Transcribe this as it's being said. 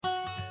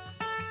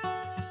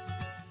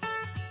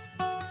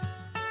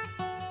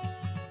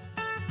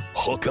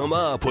Hook 'em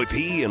up with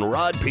E and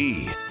Rod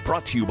P.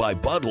 Brought to you by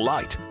Bud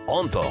Light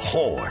on the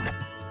Horn.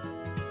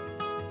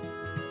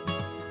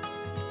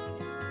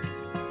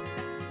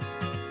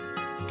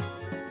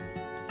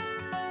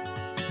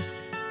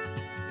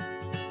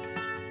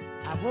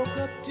 I woke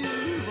up to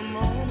the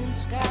morning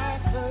sky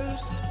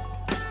first.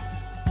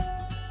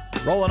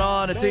 Rolling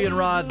on, it's Ian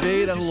Rod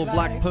B. That little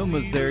Black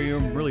Pumas there. You're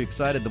really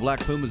excited. The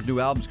Black Pumas' new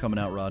album's coming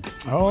out, Rod.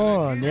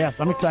 Oh, yes.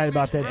 I'm excited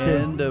about that, too.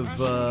 End of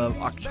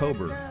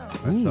October,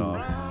 I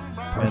saw.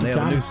 And they have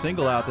time. a new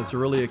single out that's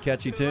really a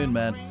catchy tune,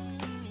 man.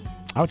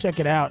 I'll check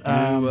it out.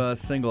 New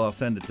single, I'll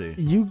send it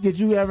to you. Did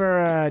you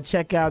ever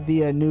check out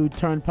the new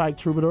Turnpike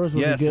Troubadours?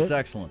 Was Yes, it good? it's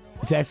excellent.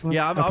 It's excellent?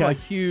 Yeah, I'm a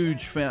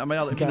huge fan. I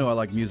mean, you know I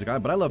like music,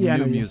 but I love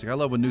new music. I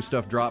love when new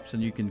stuff drops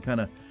and you can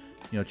kind of,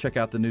 check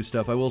out the new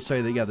stuff. I will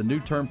say that, the new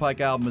Turnpike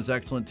album is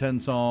excellent.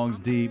 10 songs,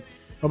 deep.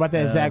 What about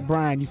that Zach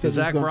Bryan? You said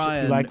Zach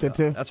Bryan. You liked it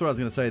too? That's what I was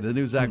going to say. The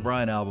new Zach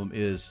Bryan album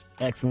is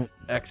excellent.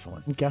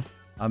 Okay.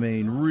 I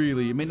mean,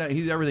 really. I mean,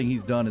 everything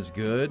he's done is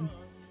good,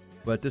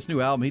 but this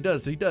new album, he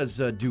does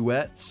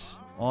duets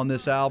on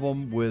this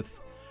album with.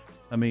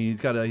 I mean,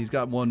 he's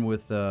got one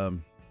with the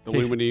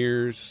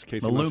Lumineers,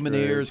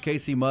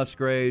 Casey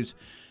Musgraves.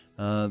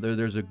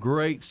 There's a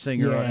great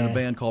singer in a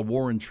band called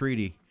War and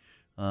Treaty,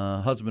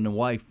 husband and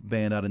wife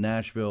band out of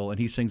Nashville, and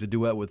he sings a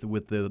duet with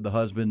the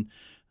husband.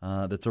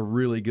 That's a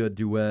really good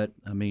duet.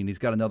 I mean, he's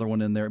got another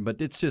one in there,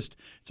 but it's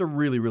a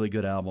really, really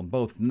good album.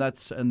 Both,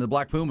 and the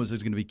Black Pumas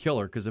is going to be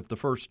killer because if the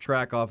first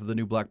track off of the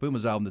new Black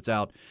Pumas album that's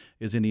out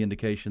is any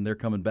indication, they're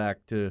coming back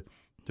to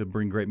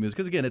bring great music.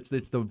 Because again, it's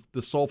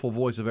the soulful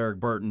voice of Eric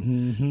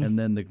Burton, and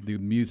then the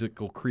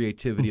musical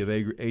creativity of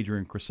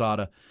Adrian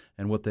Cressada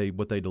and what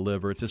they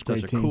deliver. It's just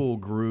such a cool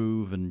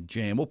groove and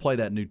jam. We'll play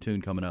that new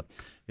tune coming up.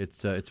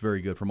 It's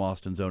very good from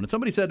Austin's own. And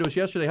somebody said to us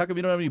yesterday, "How come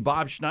you don't have any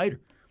Bob Schneider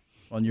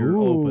on your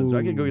opens?"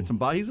 I can go get some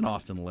Bob. He's an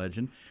Austin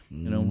legend.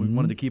 We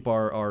wanted to keep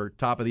our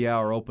top of the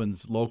hour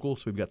opens local,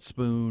 so we've got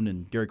Spoon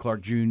and Gary Clark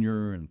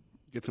Jr. and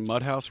get some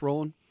Mudhouse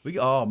rolling.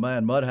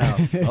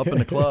 Mudhouse up in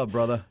the club,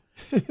 brother.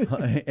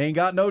 Ain't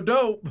got no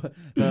dope.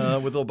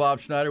 With little Bob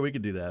Schneider, we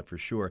could do that for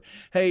sure.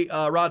 Hey,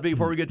 Rod B,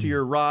 before we get to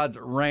your Rod's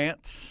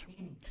rants,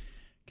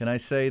 can I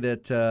say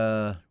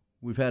that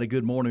we've had a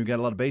good morning. We've got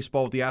a lot of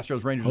baseball with the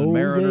Astros, Rangers, and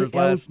Mariners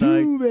last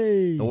night.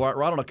 The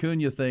Ronald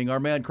Acuna thing, our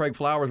man Craig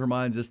Flowers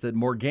reminds us that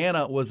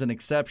Morgana was an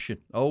exception,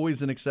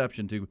 always an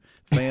exception to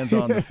fans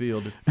on the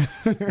field.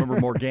 Remember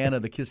Morgana,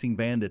 the kissing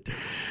bandit,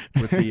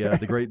 with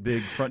the great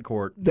big front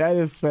court. That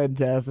is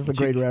fantastic. That's a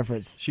great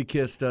reference. She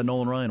kissed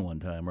Nolan Ryan one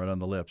time right on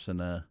the lips,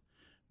 and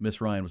Miss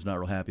Ryan was not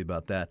real happy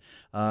about that.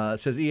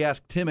 Says he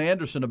asked Tim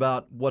Anderson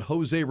about what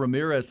Jose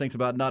Ramirez thinks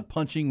about not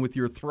punching with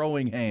your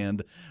throwing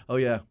hand. Oh,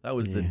 yeah, that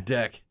was the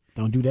deck.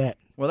 Don't do that.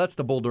 Well, that's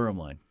the Bull Durham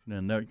line.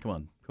 And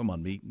come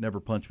on, meat. Never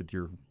punch with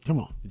your. Come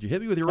on. Did you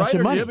hit me with your right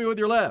or did you hit me with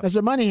your left? That's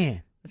your money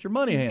hand. That's your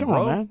money hand, come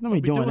bro. on, man. Don't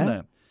be doing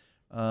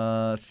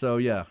that. So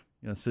yeah,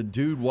 said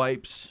Dude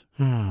Wipes.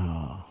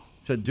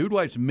 Said Dude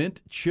Wipes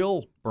Mint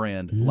Chill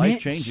brand, life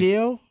changing. Mint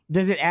Chill.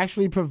 Does it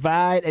actually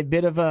provide a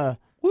bit of a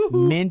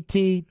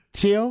minty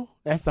chill?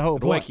 That's the whole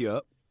It'll point. wake you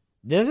up.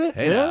 Does it?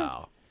 Hey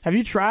now. Have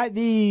you tried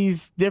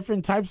these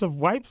different types of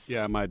wipes?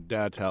 Yeah, my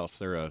dad's house,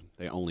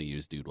 they only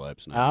use Dude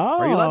Wipes now. Oh.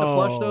 Are you allowed to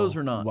flush those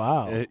or not?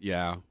 Wow.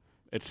 Yeah.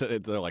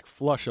 They're like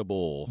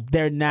flushable.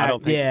 They're not. I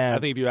don't think, yeah. I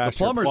think if you The ask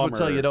your plumbers plumber, would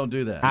tell you don't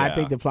do that. I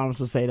think the plumbers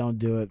will say don't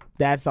do it.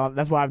 That's all.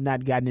 That's why I've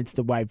not gotten into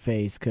the wipe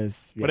phase.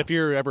 But if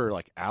you're ever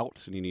like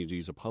out and you need to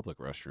use a public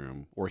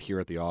restroom or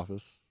here at the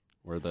office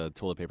where the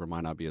toilet paper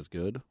might not be as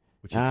good,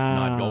 which it's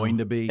not going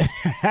to be.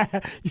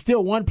 You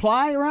still one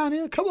ply around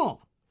here? Come on.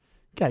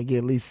 You got to get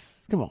at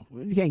least, come on.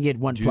 You can't get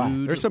one ply.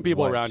 There's some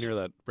people around here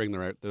that bring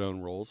their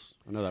own rolls.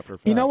 I know that for a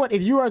fact. You know what?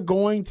 If you are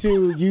going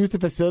to use the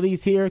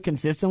facilities here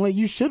consistently,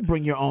 you should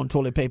bring your own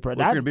toilet paper. Well, if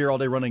you're going to be here all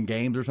day running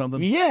games or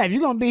something? Yeah, if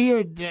you're going to be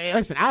here,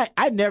 listen,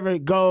 I never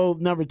go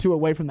number 2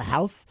 away from the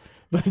house.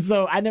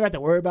 So I never have to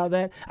worry about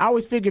that. I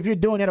always figure if you're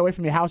doing that away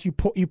from your house, you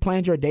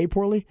planned your day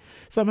poorly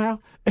somehow.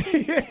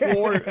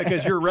 Or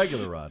because you're a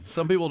regular, Rod.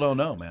 Some people don't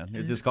know, man.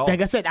 It's just call.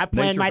 Like I said, I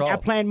planned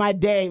my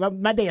day.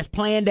 My day is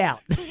planned out.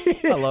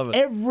 I love it.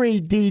 Every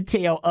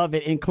detail of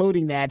it,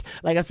 including that.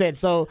 Like I said,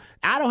 so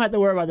I don't have to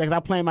worry about that because I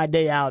plan my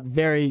day out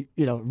very,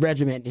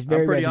 regimented. It's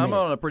very regimented.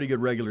 I'm on a pretty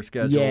good regular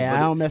schedule. Yeah, I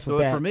don't mess with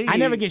that. For me, I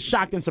never get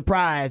shocked and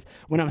surprised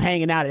when I'm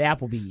hanging out at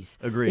Applebee's.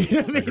 Agreed. You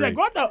know what I mean? Like,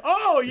 what the?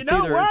 Oh,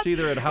 what? It's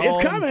either at home.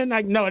 It's coming.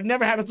 Like, no, it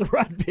never happens to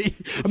Rod B.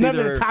 I'm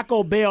never at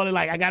Taco Bell and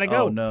I gotta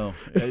go. Oh no,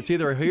 it's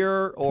either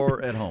here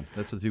or at home.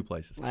 That's the two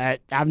places.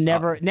 I've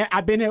never.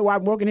 I've been here.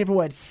 I'm working here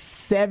for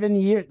 7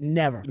 years.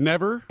 Never.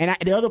 And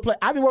the other place,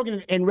 I've been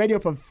working in radio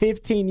for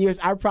 15 years.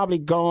 I've probably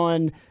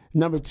gone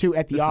number 2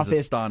 at the office. Is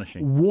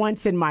astonishing.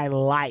 Once in my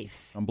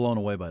life. I'm blown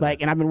away by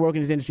that. And I've been working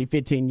in this industry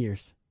 15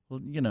 years.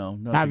 Well,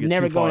 not I've to get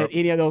never too gone far. to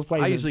any of those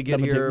places. I usually get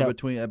Never here no.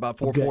 between about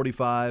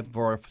 4:45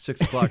 for a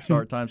 6 o'clock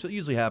start time. So it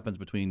usually happens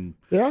between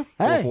Yeah,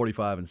 hey,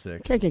 4:45 and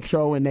 6. can't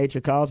control when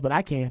nature calls, but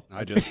I can.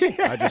 I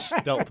just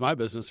dealt with my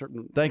business.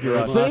 Thank you,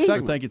 Rod. Last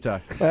segment. Thank you,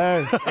 Ty.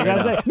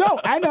 No,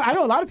 I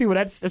know a lot of people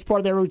that's part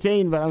of their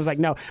routine, but I was like,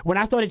 no. When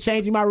I started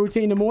changing my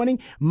routine in the morning,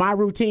 my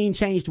routine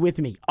changed with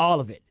me, all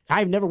of it.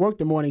 I've never worked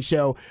the morning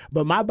show,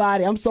 but my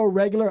body, I'm so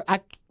regular,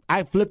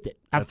 I flipped it.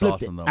 I That's flipped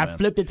awesome, it. though, I man.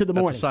 flipped it to the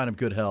That's morning. a sign of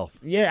good health.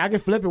 Yeah, I can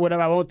flip it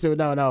whenever I want to.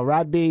 No,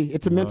 Rod B,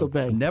 it's a mental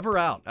thing. Never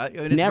out. And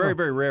it's Never. very,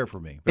 very rare for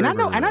me. And Very, I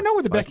know, very and I rare. know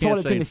where the But I best can't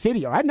toilets say- in the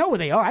city are. I know where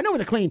they are. I know where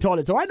the clean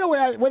toilets are. I know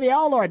where they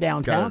all are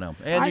downtown. Gotta know.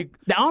 And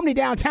the Omni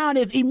downtown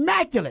is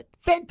immaculate,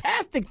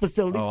 fantastic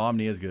facilities. Oh,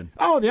 Omni is good.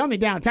 Oh, the Omni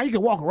downtown, you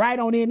can walk right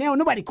on in there.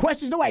 Nobody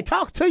questions. Nobody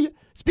talks to you.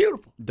 It's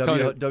beautiful.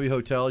 W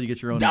Hotel, you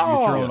get your own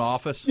Oh.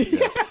 office.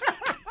 Yes.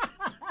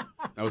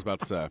 I was about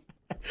to say.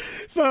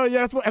 So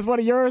yeah, that's one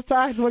of yours,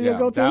 Ty. That's one of your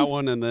go-tos. That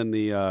one, and then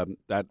the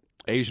that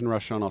Asian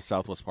restaurant off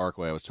Southwest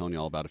Parkway I was telling you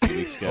all about a few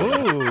weeks ago.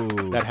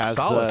 Ooh, That has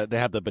solid. they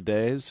have the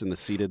bidets and the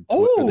seated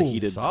Ooh, the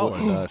heated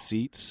solid.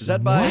 seats. Is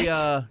that by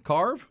What?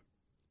 Carve?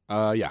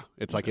 Yeah,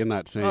 it's like in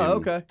that same. Oh,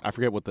 okay. I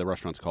forget what the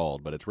restaurant's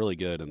called, but it's really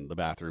good, and the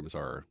bathrooms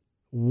are.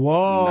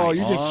 Whoa, Nice.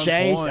 you just On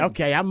changed. point.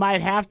 Okay, I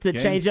might have to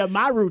Game. change up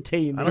my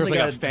routine. I don't There's think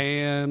like I'd- a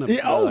fan,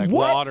 Yeah, oh, like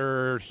what?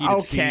 water, heated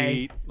Okay.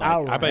 seat. Like,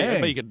 All I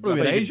bet right. you could, What are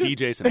we in Asia?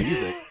 DJ some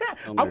music.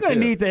 on I'm there, gonna too.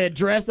 need the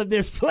address of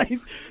this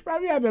place.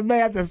 Probably may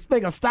have to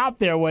make a stop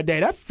there one day.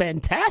 That's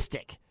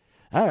fantastic.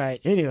 All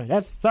right. Anyway,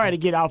 that's sorry to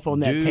get off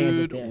on that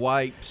tangent Dude there.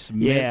 wipes,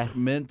 Yeah.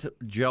 mint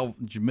gel,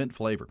 mint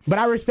flavor. But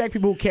I respect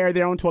people who carry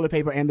their own toilet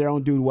paper and their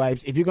own dude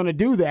wipes. If you're going to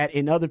do that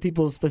in other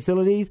people's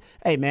facilities,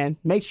 hey man,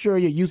 make sure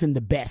you're using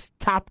the best,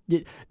 top.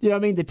 You know what I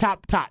mean? The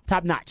top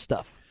notch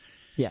stuff.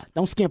 Yeah,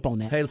 don't skimp on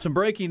that. Hey, some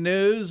breaking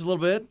news a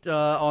little bit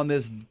on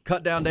this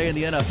cut down day in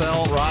the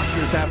NFL.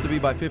 Rosters have to be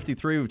by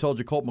 53. We told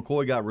you Colt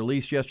McCoy got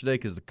released yesterday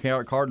because the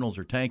Cardinals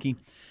are tanking.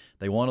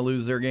 They want to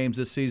lose their games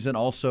this season.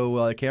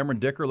 Also, Cameron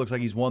Dicker looks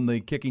like he's won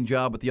the kicking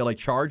job with the LA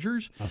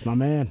Chargers. That's my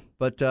man.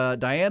 But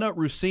Diana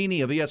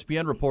Rossini of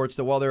ESPN reports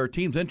that while there are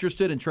teams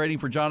interested in trading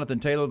for Jonathan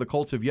Taylor, the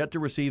Colts have yet to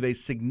receive a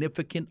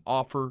significant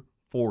offer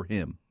for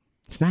him.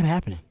 It's not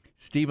happening.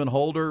 Stephen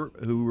Holder,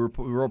 who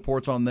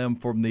reports on them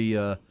from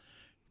the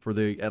for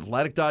the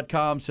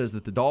Athletic.com, says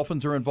that the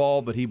Dolphins are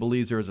involved, but he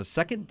believes there is a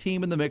second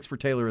team in the mix for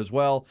Taylor as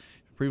well.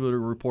 Previously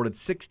reported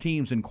 6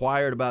 teams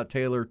inquired about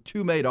Taylor,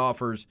 2 made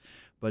offers.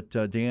 But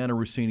Diana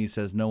Rossini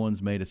says no one's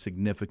made a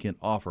significant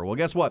offer. Well,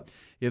 guess what?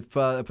 If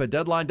a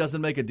deadline doesn't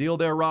make a deal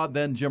there, Rod,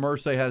 then Jim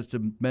Irsay has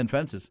to mend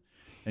fences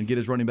and get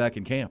his running back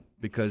in camp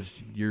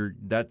because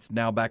that's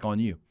now back on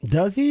you.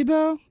 Does he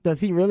though? Does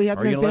he really have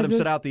to? Are you make going to let him fences?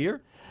 sit out the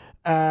year?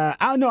 I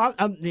don't know.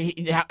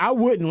 I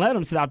wouldn't let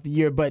him sit out the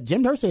year, but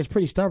Jim Irsay is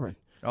pretty stubborn.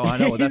 Oh, I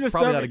know. He's That's a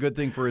probably not stubborn- a good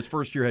thing for his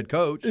first-year head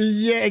coach.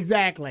 Yeah,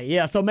 exactly.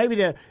 Yeah, so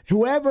maybe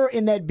whoever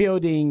in that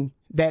building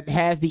that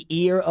has the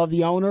ear of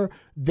the owner,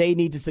 they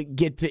need to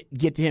get to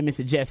him and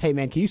suggest, hey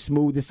man, can you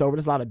smooth this over?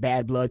 There's a lot of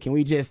bad blood. Can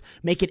we just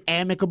make it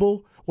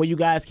amicable where you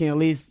guys can at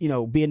least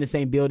be in the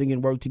same building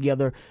and work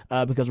together?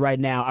 Because right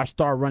now our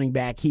star running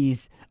back,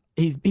 he's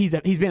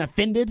been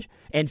offended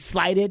and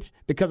slighted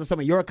because of some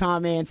of your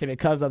comments and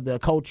because of the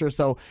culture.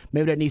 So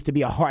maybe there needs to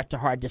be a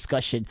heart-to-heart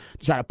discussion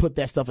to try to put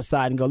that stuff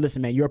aside and go,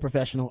 listen, man, you're a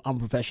professional. I'm a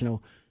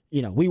professional.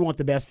 We want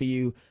the best for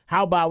you.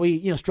 How about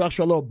we,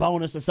 structure a little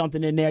bonus or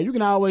something in there? You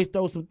can always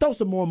throw some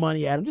more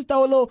money at him. Just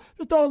throw a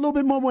little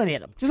bit more money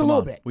at him. Just a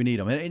little bit. We need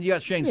him. And you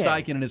got Shane Yeah.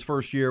 Steichen in his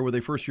first year with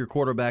a first-year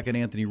quarterback and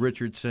Anthony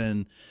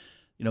Richardson.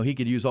 He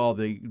could use all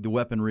the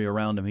weaponry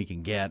around him he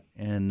can get.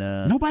 And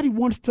Everybody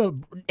wants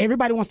to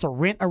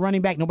rent a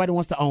running back. Nobody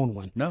wants to own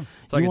one. no,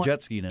 it's like You a want-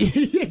 jet ski now.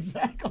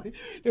 Exactly.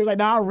 They're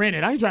like, I'll rent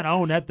it. I ain't trying to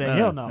own that thing.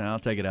 Hell no. I'll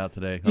take it out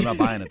today. I'm not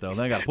buying it, though.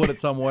 Then I got to put it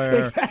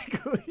somewhere,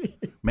 Exactly.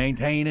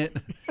 maintain it.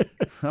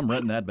 I'm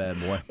renting that bad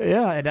boy.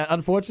 Yeah, and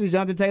unfortunately,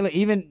 Jonathan Taylor,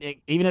 even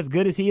as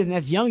good as he is and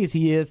as young as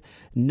he is,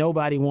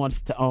 nobody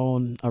wants to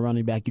own a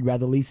running back. You'd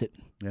rather lease it.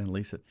 Yeah,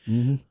 lease it.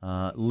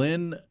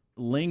 Mm-hmm.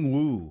 Ling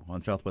Wu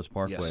on Southwest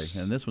Parkway. Yes.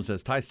 And this one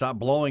says, Ty, stop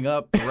blowing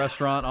up the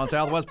restaurant on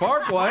Southwest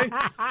Parkway.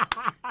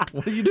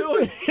 What are you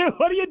doing?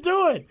 What are you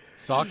doing?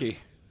 Saki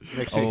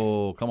makes you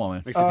Oh, come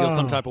on, man. feel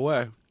some type of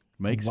way.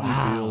 Makes me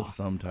Wow. feel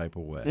some type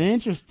of way.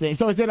 Interesting.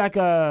 So is it like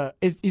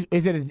is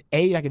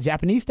it like a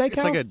Japanese steakhouse?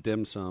 It's like a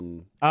dim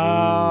sum.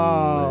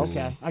 Oh,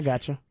 okay. I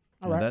got you.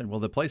 All Yeah,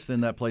 right. the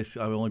place,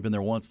 I've only been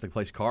there once. The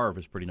place Carve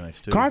is pretty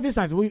nice, too. Carve is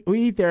nice. We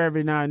eat there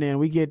every now and then.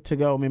 We get to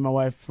go, me and my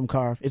wife, from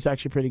Carve. It's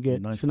actually pretty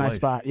good. Nice It's a nice place.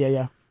 spot.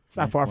 Yeah. It's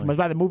not Nice far from us. place.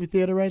 By the movie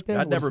theater right there.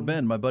 I'd never Was-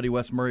 been. My buddy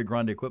Wes Murray,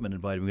 Grande Equipment,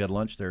 invited me. We had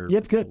lunch there Yeah,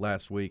 it's good.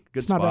 last week. Good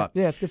It's not spot.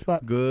 bad. Yeah, it's a good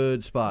spot.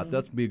 Good spot.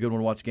 That'd be a good one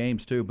to watch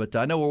games, too. But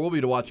I know where we'll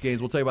be to watch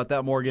games. We'll tell you about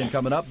that more again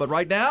coming up. But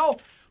right now,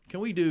 can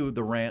we do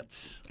the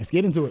rants Let's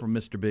get into it. from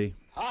Mr. B?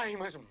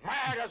 I'm as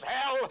mad as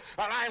hell,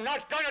 and I'm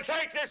not going to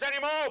take this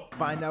anymore.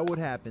 Find out what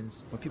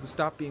happens when people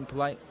stop being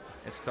polite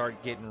and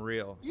start getting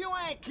real. You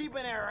ain't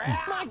keeping it right.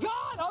 My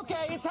God!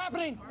 Okay, it's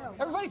happening.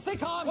 Everybody stay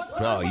calm.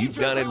 Oh, you've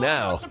done it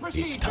now.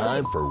 It's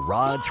time for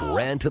Rod's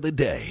Rant of the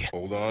Day.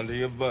 Hold on to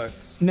your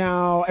butts.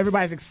 Now,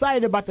 everybody's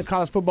excited about the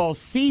college football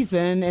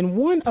season, and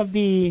one of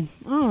the,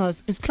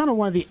 it's kind of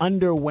one of the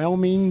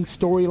underwhelming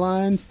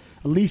storylines,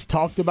 least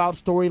talked about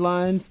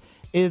storylines,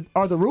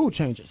 are the rule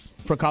changes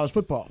for college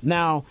football.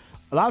 Now,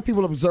 a lot of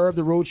people observed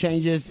the rule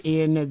changes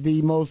in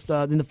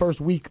the first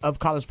week of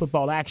college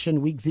football action,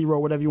 week 0,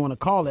 whatever you want to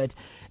call it.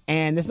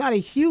 And it's not a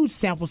huge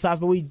sample size,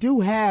 but we do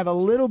have a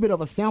little bit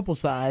of a sample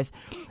size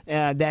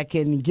that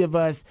can give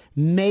us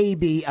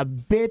maybe a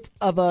bit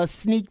of a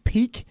sneak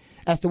peek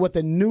as to what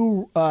the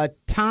new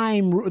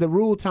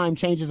rule time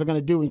changes are going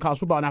to do in college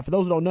football. Now, for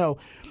those who don't know,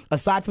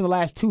 aside from the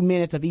last 2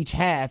 minutes of each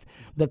half,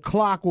 the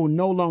clock will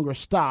no longer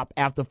stop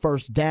after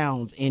first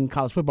downs in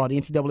college football. The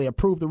NCAA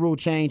approved the rule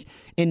change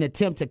in an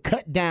attempt to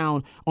cut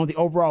down on the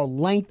overall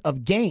length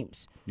of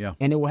games. Yeah.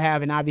 And it will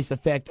have an obvious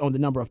effect on the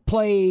number of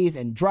plays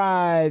and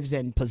drives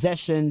and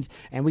possessions.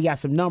 And we got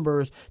some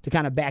numbers to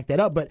kind of back that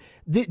up. But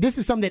this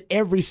is something that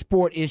every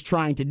sport is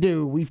trying to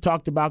do. We've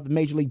talked about the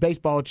Major League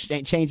Baseball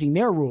changing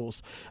their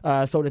rules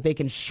so that they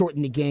can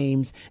shorten the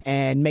games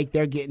and make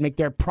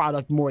their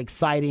product more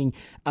exciting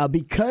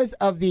because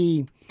of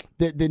the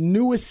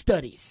newest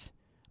studies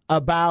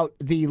about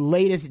the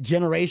latest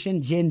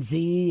generation, Gen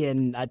Z,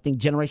 and I think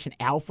Generation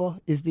Alpha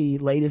is the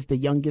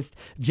youngest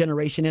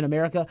generation in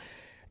America.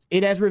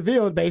 It has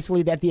revealed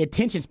basically that the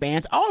attention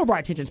spans, all of our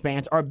attention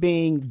spans, are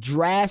being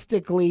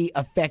drastically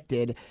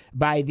affected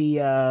by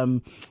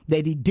the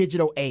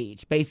digital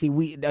age.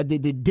 Basically, the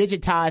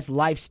digitized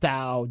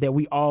lifestyle that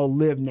we all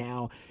live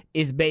now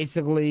is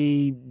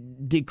basically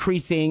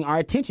decreasing our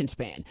attention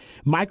span.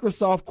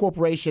 Microsoft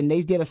Corporation,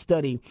 they did a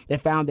study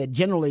that found that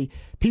generally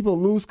people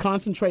lose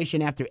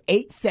concentration after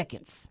 8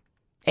 seconds.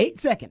 8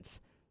 seconds.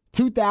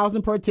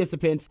 2,000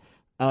 participants.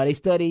 They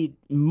studied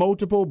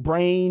multiple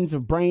brain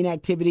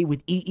activity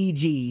with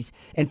EEGs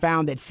and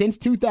found that since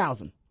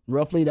 2000,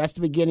 roughly that's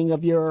the beginning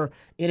of your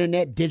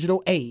internet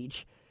digital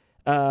age,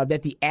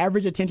 that the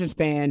average attention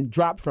span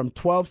dropped from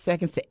 12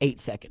 seconds to 8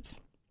 seconds.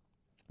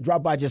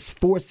 Dropped by just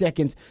 4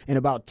 seconds in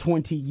about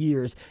 20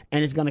 years,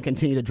 and it's going to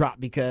continue to drop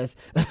because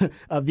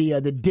of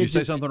the digital. Did you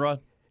say something, Rod?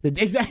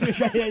 Exactly.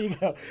 There you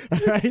go.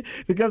 Right?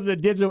 Because of the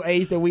digital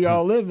age that we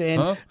all live in.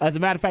 Huh? As a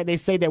matter of fact, they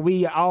say that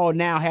we all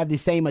now have the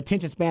same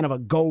attention span of a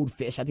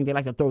goldfish. I think they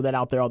like to throw that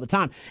out there all the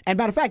time. And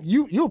matter of fact,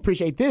 you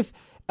appreciate this,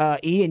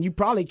 E, and you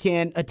probably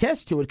can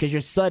attest to it because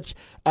you're such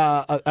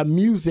a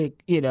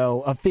music,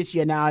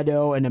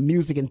 aficionado and a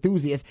music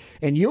enthusiast.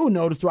 And you'll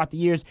notice throughout the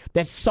years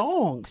that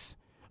songs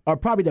are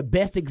probably the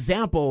best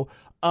example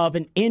of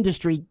an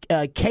industry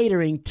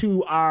catering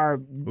to our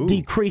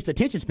decreased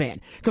attention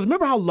span. Because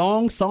remember how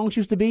long songs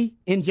used to be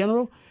in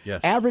general? Yes.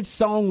 Average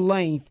song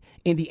length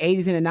in the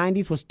 80s and the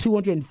 90s was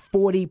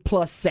 240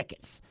 plus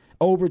seconds.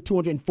 Over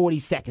 240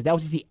 seconds. That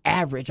was just the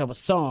average of a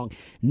song.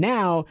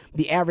 Now,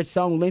 the average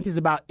song length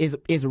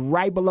is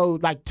right below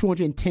like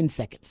 210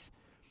 seconds.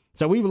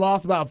 So we've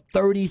lost about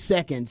 30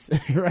 seconds,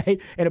 right,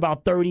 in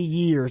about 30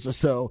 years or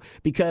so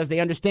because they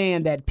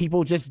understand that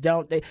people just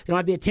don't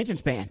have the attention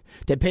span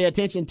to pay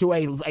attention to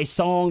a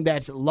song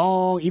that's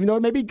long, even though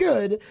it may be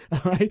good,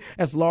 right,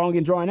 that's long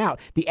and drawn out.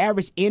 The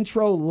average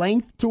intro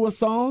length to a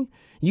song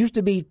used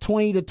to be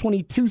 20 to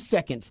 22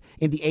 seconds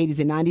in the 80s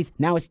and 90s.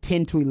 Now it's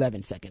 10 to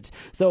 11 seconds.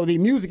 So the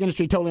music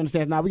industry totally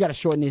understands, now we got to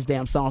shorten these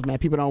damn songs, man.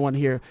 People don't want to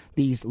hear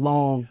these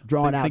long,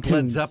 drawn-out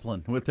tunes. Led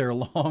Zeppelin with their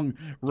long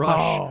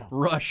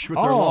Rush with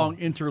their long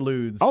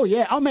interludes. Oh,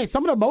 yeah. Oh, man,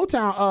 some of the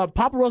Motown,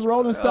 Papa Roach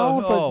Rolling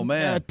Stone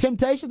for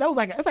Temptation, that's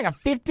like a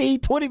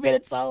 15,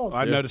 20-minute song.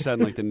 I've noticed that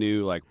in like the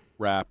new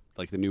rap,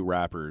 like the new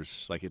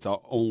rappers, like it's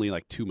only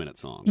like 2-minute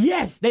songs.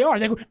 Yes, they are.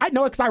 I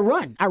know it because I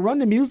run. I run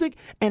the music,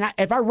 and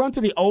if I run to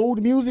the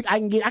old music, I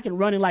can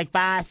run in like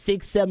 5,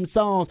 6, 7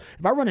 songs.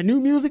 If I run the new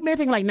music, man, it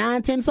takes like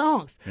 9, 10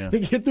 songs to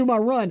get through my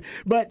run.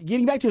 But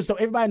getting back to it, so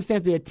everybody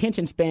understands the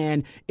attention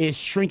span is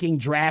shrinking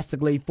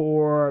drastically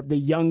for the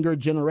younger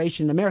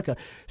generation in America.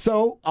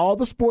 So all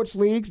the sports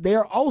leagues,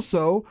 they're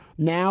also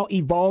now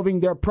evolving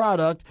their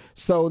product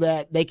so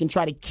that they can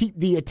try to keep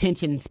the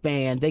attention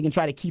span. They can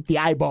try to keep the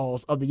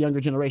eyeballs of the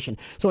younger generation.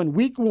 So in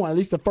week 1, at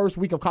least the first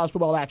week of college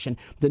football action,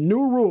 the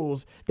new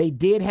rules, they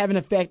did have an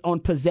effect on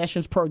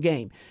possessions per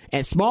game.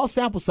 And small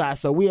sample size,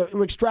 so we're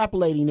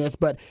extrapolating this,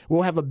 but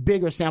we'll have a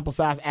bigger sample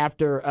size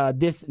after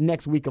this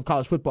next week of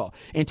college football.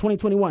 In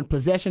 2021,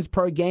 possessions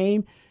per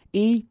game,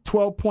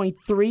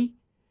 12.3.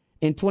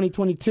 In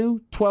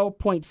 2022,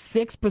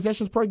 12.6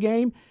 possessions per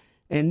game.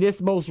 In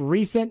this most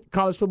recent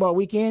college football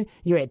weekend,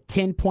 you're at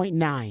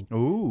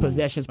 10.9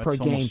 possessions per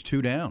game. Almost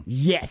 2 down.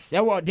 Yes.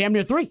 Well, damn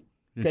near 3.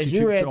 Because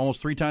you're at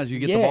almost 3 times you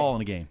get the ball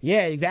in a game.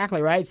 Yeah,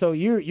 exactly, right? So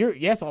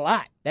that's a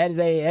lot. That's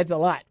a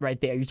lot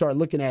right there. You start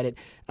looking at it.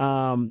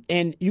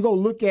 And you go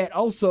look at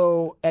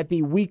also at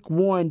the week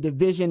 1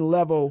 division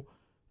level,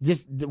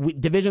 just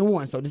Division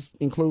 1. So this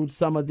includes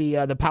some of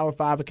the Power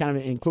 5. It kind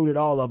of included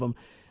all of them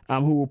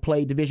who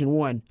played Division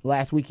 1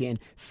 last weekend.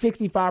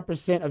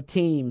 65% of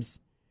teams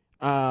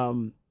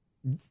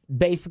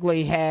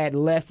basically had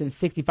less than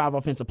 65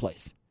 offensive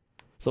plays.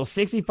 So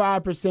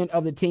 65%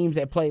 of the teams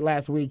that played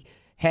last week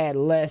had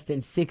less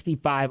than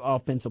 65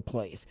 offensive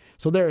plays.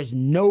 So there is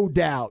no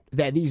doubt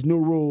that these new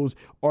rules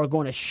are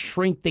going to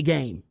shrink the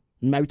game.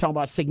 Maybe talking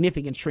about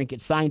significant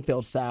shrinkage,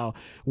 Seinfeld style,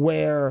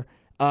 where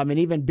and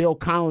even Bill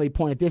Connolly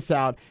pointed this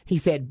out. He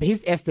said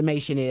his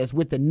estimation is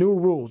with the new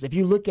rules, if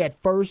you look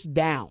at first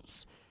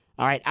downs,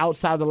 all right,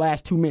 outside of the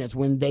last 2 minutes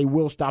when they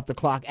will stop the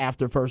clock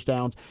after first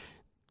downs,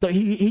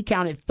 he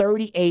counted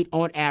 38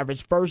 on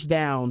average first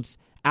downs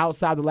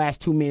outside the last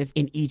 2 minutes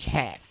in each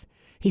half.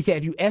 He said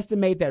if you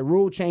estimate that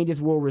rule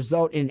changes will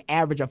result in an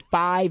average of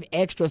 5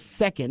 extra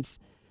seconds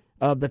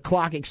of the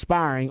clock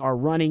expiring or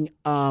running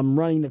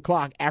the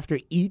clock after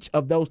each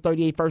of those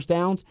 38 first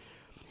downs,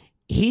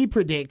 he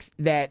predicts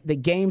that the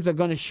games are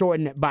going to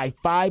shorten by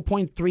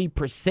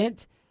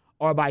 5.3%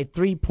 or by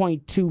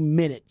 3.2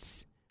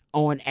 minutes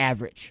on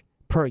average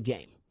per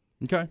game.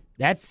 Okay.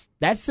 That's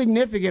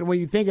significant when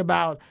you think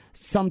about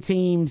some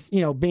teams,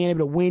 being able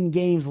to win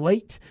games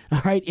late,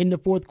 all right, in the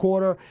fourth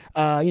quarter,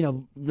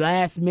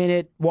 last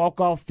minute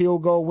walk-off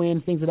field goal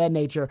wins, things of that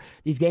nature.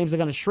 These games are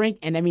going to shrink,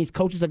 and that means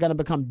coaches are going to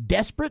become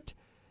desperate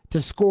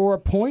to score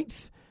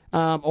points,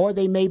 or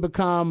they may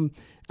become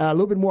a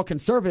little bit more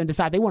conservative and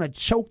decide they want to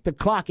choke the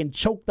clock and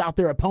choke out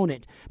their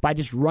opponent by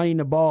just running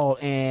the ball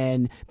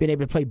and being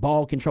able to play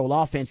ball control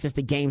offense since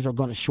the games are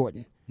going to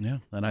shorten. Yeah,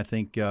 and I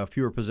think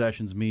fewer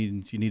possessions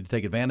means you need to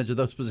take advantage of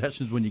those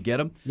possessions when you get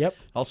them. Yep.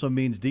 Also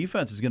means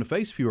defense is going to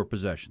face fewer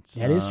possessions.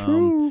 That is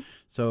true.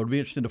 So it'll be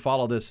interesting to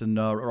follow this, and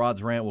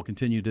Rod's Rant will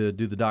continue to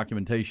do the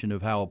documentation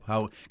of how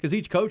because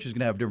each coach is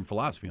going to have a different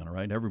philosophy on it,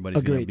 right?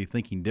 Everybody's going to be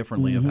thinking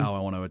differently of how I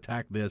want to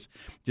attack this.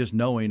 Just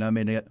knowing, I'm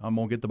going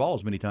to get the ball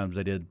as many times as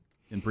I did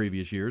in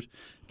previous years.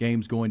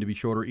 Game's going to be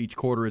shorter. Each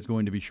quarter is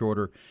going to be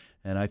shorter,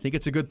 and I think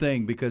it's a good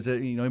thing because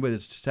anybody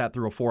that's sat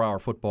through a 4-hour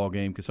football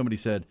game, because somebody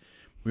said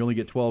we only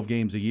get 12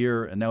 games a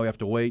year, and now we have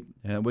to wait,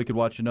 and we could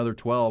watch another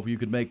 12. You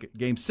could make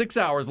games 6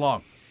 hours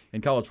long,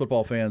 and college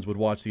football fans would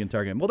watch the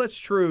entire game. Well, that's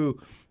true,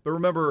 but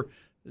remember,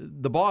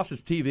 the boss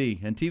is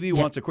TV, and TV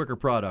wants a quicker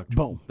product.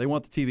 Boom. They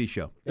want the TV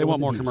show. They want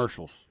more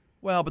commercials.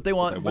 Well, but they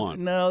want,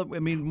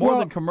 more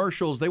than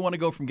commercials. They want to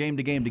go from game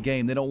to game to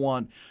game. They don't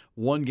want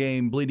one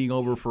game bleeding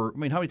over for. I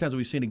mean, how many times have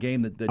we seen a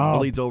game that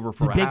bleeds over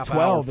for a half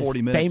hour,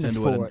 40 minutes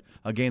into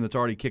a game that's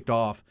already kicked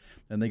off,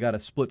 and they got to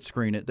split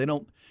screen it? They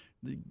don't.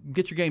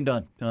 Get your game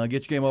done.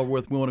 Get your game over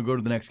with. We want to go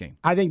to the next game.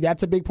 I think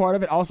that's a big part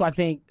of it. Also, I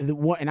think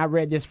and I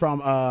read this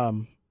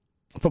from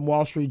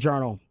Wall Street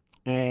Journal,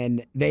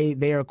 and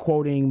they are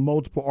quoting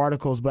multiple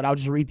articles, but I'll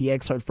just read the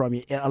excerpt from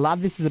you. A lot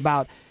of this is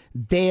about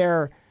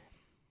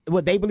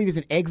what they believe is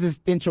an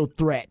existential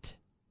threat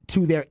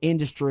to their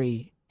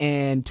industry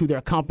and to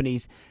their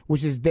companies,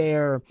 which is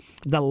the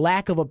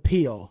lack of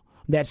appeal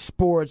that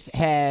sports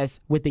has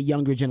with the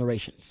younger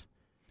generations.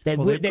 They're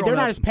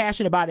not as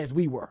passionate about it as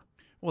we were.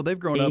 Well, they've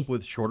grown up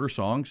with shorter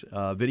songs,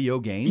 video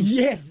games.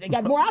 Yes, they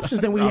got more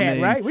options than we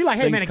had, right? We're like,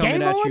 hey, man, a game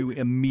coming at you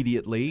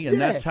immediately,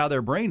 and that's how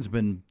their brain's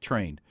been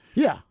trained.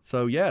 Yeah.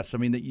 So, yes, I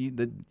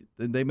mean,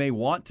 they may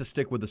want to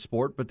stick with the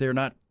sport, but they're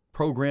not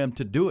programmed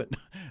to do it.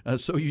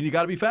 So you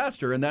got to be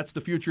faster, and that's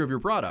the future of your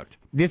product.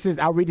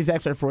 I'll read this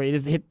excerpt for you.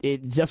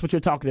 It's just what you're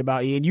talking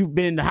about, and you've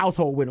been in the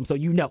household with them, so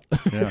you know.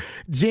 Yeah.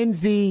 Gen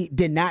Z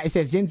did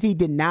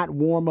not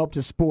warm up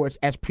to sports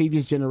as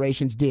previous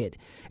generations did.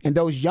 And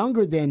those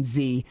younger than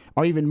Z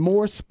are even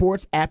more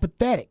sports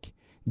apathetic.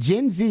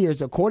 Gen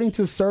Zers, according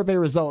to survey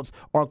results,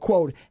 are,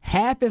 quote,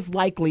 half as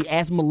likely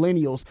as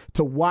millennials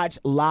to watch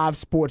live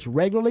sports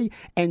regularly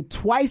and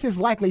twice as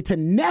likely to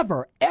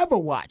never, ever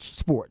watch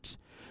sports.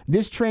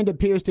 This trend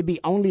appears to be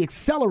only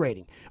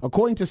accelerating.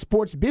 According to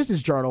Sports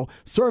Business Journal,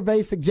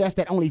 surveys suggest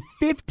that only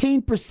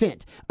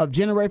 15% of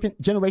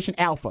Generation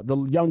Alpha, the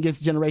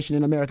youngest generation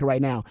in America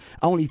right now,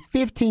 only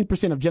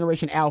 15% of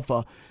Generation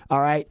Alpha,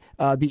 all right,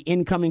 the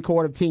incoming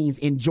cohort of teens,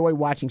 enjoy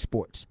watching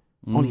sports.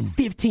 Only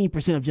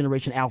 15% of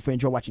Generation Alpha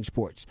enjoy watching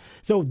sports.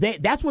 So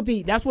that's what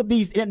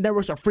these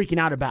networks are freaking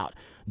out about.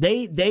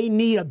 They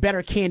need a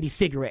better candy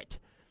cigarette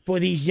for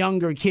these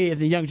younger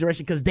kids and young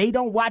generation because they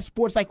don't watch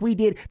sports like we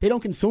did. They don't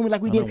consume it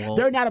like we did.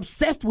 They're not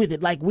obsessed with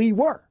it like we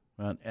were.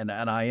 And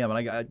I am. And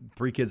I got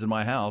 3 kids in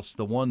my house.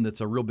 The one that's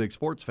a real big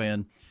sports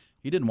fan,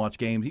 he didn't watch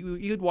games.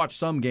 He'd watch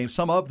some games,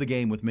 some of the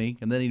game with me,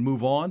 and then he'd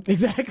move on.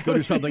 Exactly. Go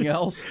do something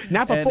else.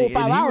 Not for 4 or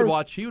 5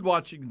 hours. He would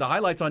watch the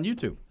highlights on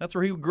YouTube. That's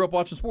where he grew up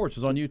watching sports,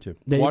 was on YouTube.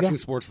 Watching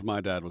sports with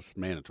my dad was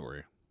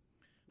mandatory.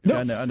 Yeah,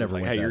 I never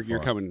like, went hey, that you're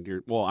far.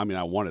 coming. Well, I mean,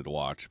 I wanted to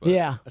watch,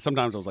 but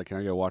sometimes I was like, can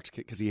I go watch?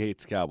 Because he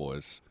hates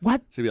Cowboys.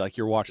 What? So he'd be like,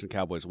 you're watching the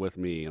Cowboys with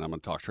me, and I'm going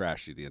to talk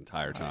trash to you the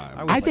entire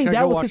time. I think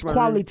that was his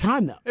quality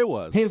time, though. It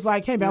was. He was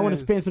like, hey, man, I want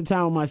to spend some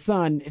time with my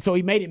son. So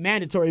he made it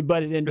mandatory,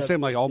 but it ended up. Same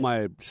like all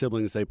my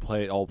siblings, they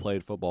all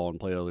played football and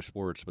played other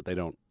sports, but they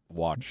don't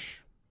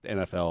watch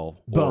NFL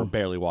or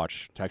barely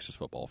watch Texas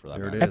football for that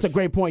matter. That's a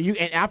great point.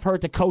 And I've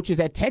heard the coaches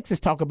at Texas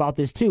talk about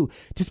this, too.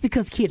 Just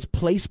because kids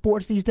play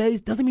sports these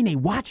days doesn't mean they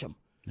watch them.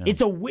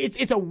 It's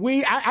a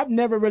weird. I've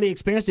never really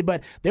experienced it,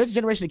 but there's a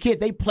generation of kids.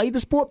 They play the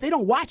sport, they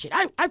don't watch it.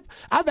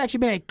 I've actually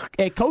been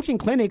at coaching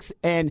clinics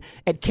and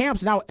at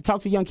camps, and I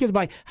talk to young kids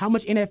about how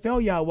much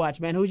NFL y'all watch,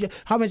 man.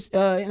 How much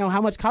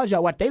college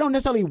y'all watch. They don't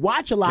necessarily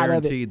watch a lot of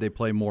it. Guaranteed, they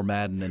play more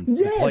Madden and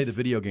they play the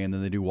video game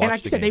than they do watch. And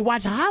like you said, they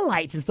watch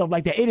highlights and stuff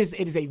like that. It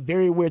is a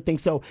very weird thing.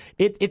 So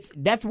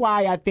that's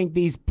why I think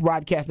these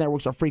broadcast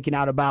networks are freaking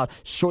out about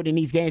shortening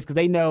these games, because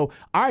they know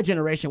our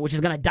generation, which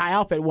is going to die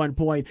off at one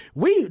point,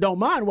 we don't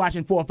mind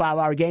watching 4 or 5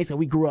 hour games, and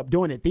we grew up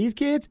doing it. These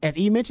kids, as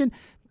E mentioned,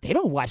 they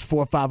don't watch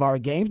 4 or 5 hour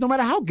games, no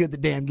matter how good the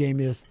damn game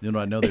is. You know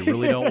what I know they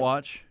really don't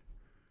watch?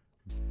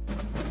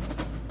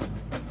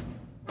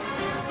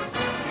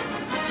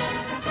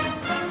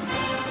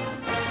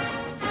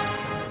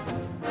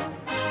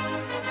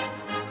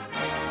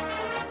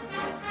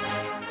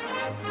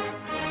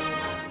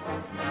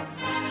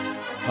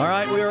 All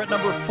right, we are at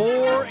number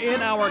 4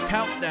 in our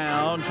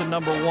countdown to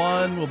number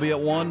 1. We'll be at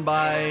 1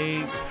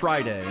 by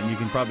Friday, and you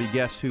can probably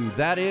guess who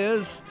that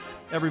is.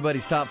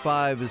 Everybody's top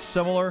 5 is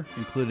similar,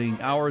 including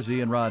ours,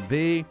 E and Rod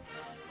B.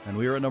 And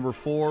we are at number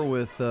 4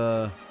 with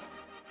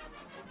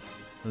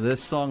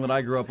this song that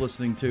I grew up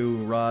listening to,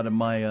 Rod, and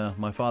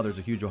my father's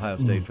a huge Ohio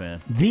State fan.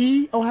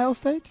 The Ohio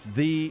State?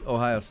 The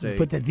Ohio State.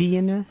 Put the "the"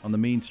 in there? On the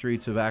mean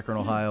streets of Akron,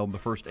 Ohio, the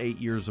first 8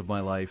 years of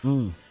my life.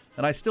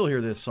 And I still hear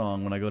this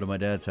song when I go to my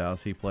dad's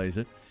house. He plays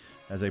it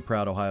as a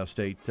proud Ohio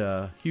State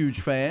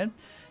huge fan.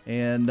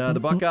 And the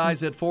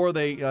Buckeyes at 4,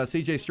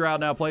 C.J.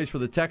 Stroud now plays for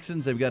the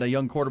Texans. They've got a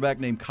young quarterback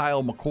named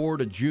Kyle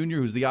McCord, a junior,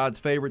 who's the odds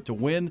favorite to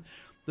win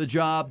the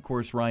job. Of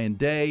course, Ryan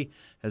Day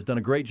has done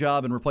a great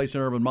job in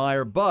replacing Urban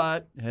Meyer,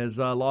 but has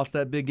lost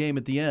that big game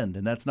at the end,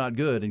 and that's not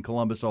good in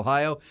Columbus,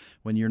 Ohio,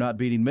 when you're not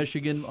beating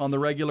Michigan on the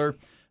regular.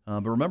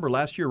 But remember,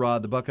 last year,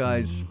 Rod, the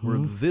Buckeyes were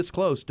this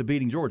close to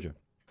beating Georgia,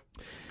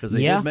 because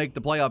they did make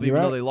the playoff,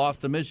 even though they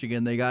lost to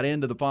Michigan. They got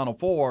into the Final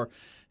Four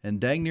and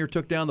dang near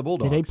took down the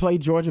Bulldogs. Did they play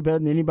Georgia better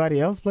than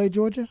anybody else played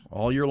Georgia?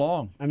 All year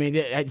long. I mean,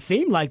 it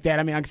seemed like that.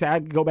 I mean, like I said, I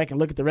could go back and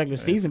look at the regular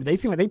season, but they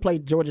seem like they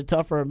played Georgia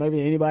tougher maybe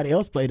than anybody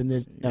else played in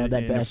this that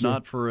past year. If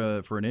not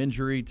for an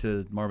injury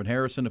to Marvin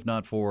Harrison, if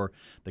not for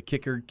the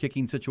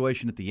kicking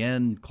situation at the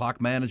end,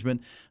 clock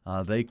management,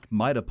 they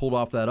might have pulled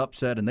off that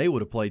upset, and they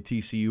would have played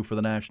TCU for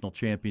the national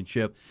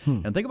championship.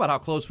 And think about how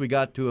close we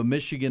got to a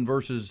Michigan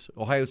versus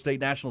Ohio State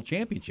national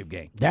championship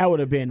game. That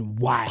would have been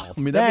wild. I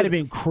mean, that would have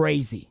been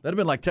crazy. That would have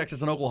been like Texas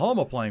and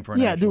Oklahoma playing for a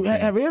national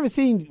championship. Have you ever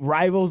seen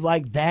rivals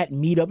like that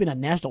meet up in a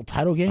national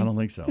title game? I don't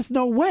think so. There's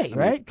no way,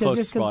 right?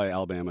 Close by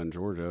Alabama and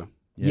Georgia.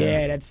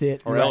 Yeah, that's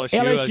it. Or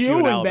LSU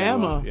and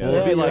Alabama. Yeah.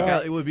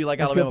 It would be like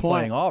Alabama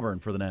playing Auburn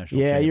for the national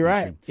championship. Yeah, you're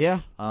right.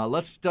 Yeah.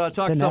 Let's talk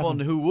to someone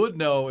who would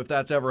know if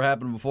that's ever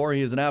happened before.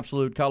 He is an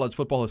absolute college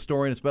football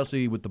historian,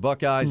 especially with the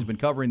Buckeyes. He's been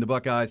covering the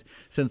Buckeyes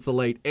since the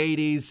late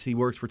 80s. He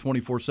works for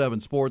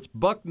 24/7 Sports,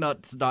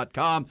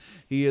 Bucknuts.com.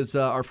 He is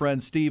our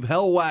friend Steve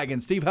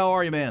Hellwagon. Steve, how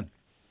are you, man?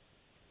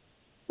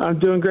 I'm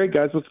doing great,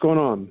 guys. What's going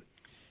on?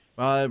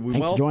 Thanks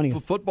for joining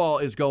us. Football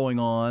is going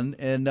on,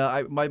 and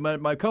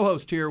my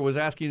co-host here was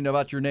asking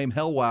about your name,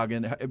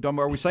 Hellwagon.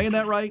 Are we saying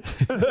that right?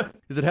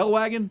 Is it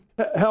Hellwagon?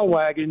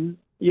 Hellwagon,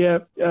 yeah.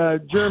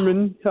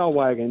 German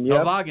Hellwagon,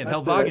 yeah.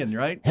 Hellwagen,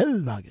 right?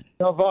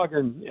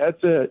 Hellwagen,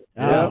 that's it.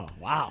 Oh, yeah.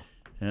 Wow.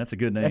 Yeah, that's a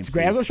good name. That's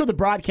great. I'm sure the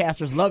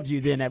broadcasters loved you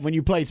then when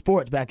you played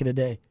sports back in the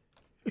day.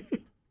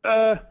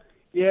 Yeah,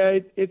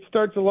 it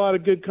starts a lot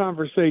of good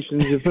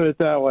conversations, to put it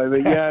that way.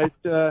 But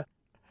yeah,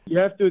 you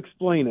have to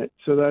explain it,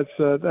 so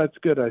that's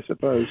good, I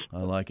suppose. I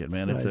like it,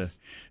 man. Nice.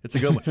 It's a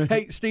good one.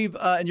 Hey, Steve,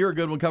 and you're a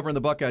good one covering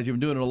the Buckeyes. You've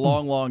been doing it a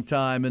long, long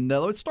time. And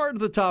let's start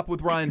at the top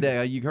with Ryan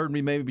Day. You heard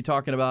me maybe be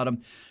talking about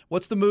him.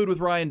 What's the mood with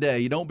Ryan Day?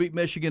 You don't beat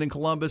Michigan and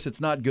Columbus;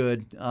 it's not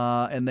good,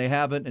 and they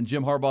haven't. And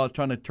Jim Harbaugh is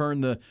trying to turn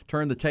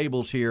the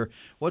tables here.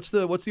 What's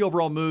the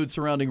overall mood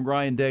surrounding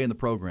Ryan Day and the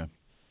program?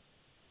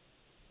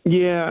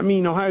 Yeah, I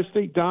mean, Ohio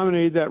State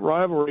dominated that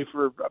rivalry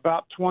for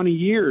about 20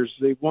 years.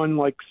 They've won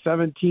like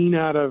 17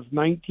 out of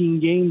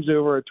 19 games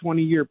over a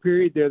 20-year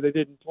period there. They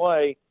didn't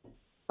play,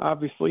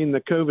 obviously, in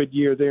the COVID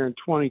year there in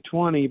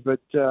 2020.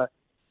 But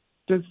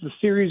since the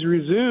series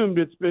resumed,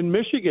 it's been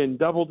Michigan,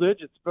 double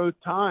digits both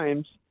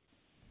times.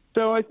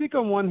 So I think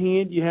on one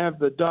hand, you have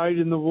the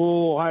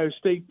dyed-in-the-wool Ohio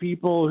State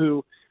people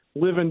who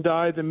live and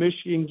die the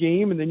Michigan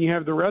game, and then you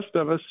have the rest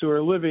of us who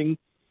are living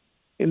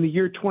in the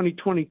year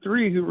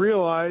 2023 who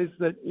realize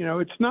that,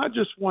 it's not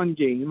just one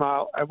game.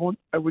 I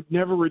would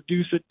never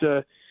reduce it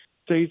to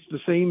say it's the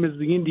same as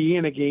the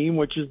Indiana game,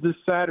 which is this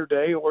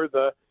Saturday, or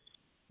the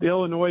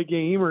Illinois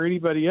game or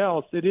anybody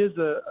else. It is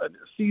a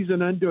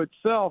season unto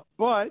itself,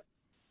 but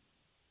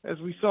as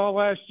we saw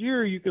last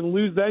year, you can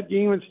lose that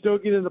game and still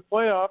get in the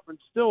playoff and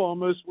still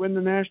almost win the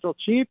national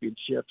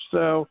championship.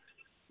 So,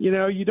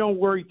 you don't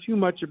worry too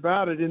much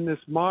about it in this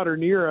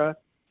modern era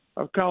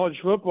of college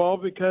football,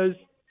 because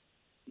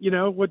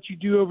what you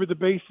do over the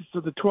basis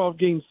of the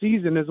 12-game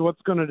season is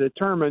what's going to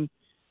determine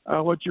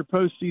what your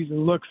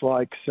postseason looks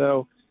like.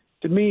 So,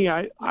 to me,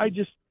 I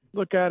just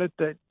look at it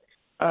that,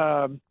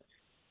 and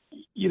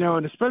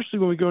especially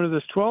when we go into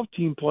this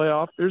 12-team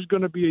playoff, there's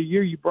going to be a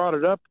year, you brought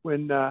it up,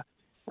 when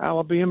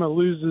Alabama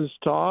loses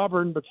to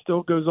Auburn but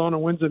still goes on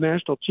and wins a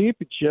national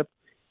championship,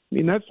 I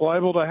mean, that's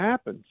liable to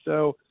happen.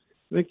 So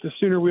I think the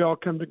sooner we all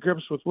come to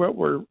grips with what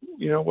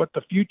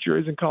the future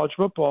is in college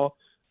football,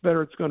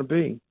 better it's going to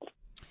be.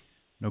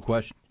 No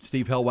question.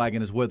 Steve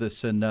Hellwagon is with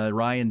us, and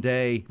Ryan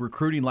Day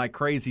recruiting like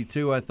crazy,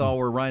 too. I thought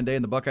where Ryan Day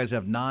and the Buckeyes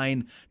have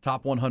 9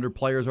 top 100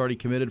 players already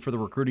committed for the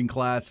recruiting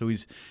class, so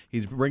he's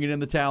bringing in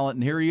the talent.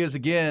 And here he is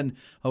again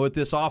with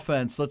this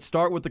offense. Let's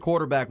start with the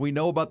quarterback. We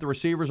know about the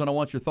receivers, and I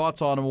want your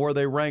thoughts on them, where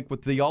they rank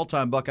with the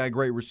all-time Buckeye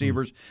great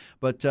receivers.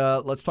 But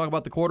let's talk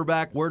about the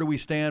quarterback. Where do we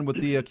stand with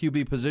the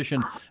QB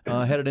position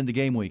headed into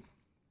game week?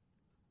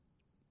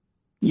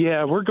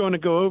 Yeah, we're going to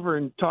go over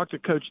and talk to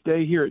Coach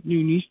Day here at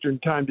noon Eastern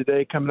time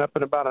today, coming up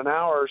in about an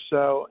hour or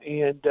so.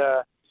 And,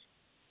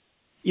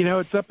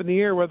 it's up in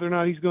the air whether or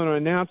not he's going to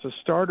announce a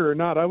starter or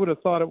not. I would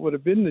have thought it would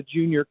have been the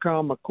junior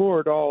Kyle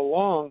McCord all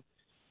along,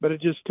 but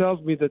it just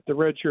tells me that the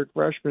redshirt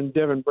freshman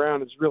Devin Brown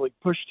has really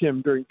pushed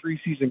him during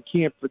preseason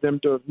camp for them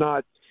to have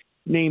not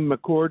named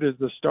McCord as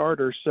the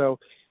starter. So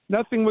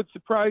nothing would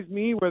surprise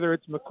me, whether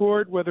it's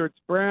McCord, whether it's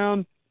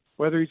Brown,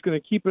 whether he's going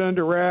to keep it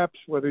under wraps,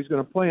 whether he's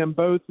going to play them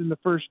both in the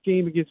first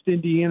game against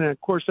Indiana. And, of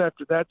course,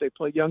 after that they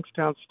play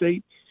Youngstown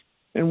State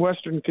and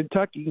Western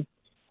Kentucky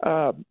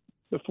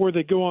before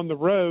they go on the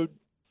road.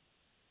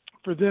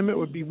 For them, it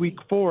would be week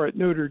 4 at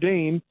Notre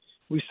Dame.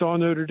 We saw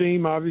Notre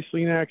Dame,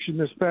 obviously, in action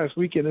this past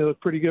weekend. They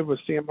looked pretty good with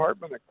Sam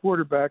Hartman at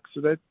quarterback.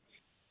 So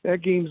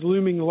that game's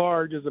looming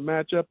large as a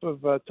matchup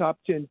of top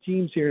 10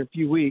 teams here in a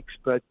few weeks.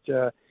 But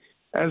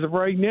as of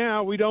right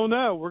now, we don't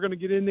know. We're going to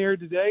get in there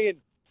today,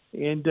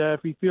 and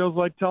if he feels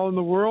like telling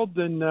the world,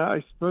 then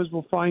I suppose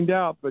we'll find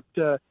out. But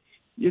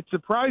it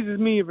surprises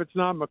me if it's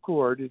not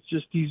McCord. It's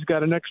just he's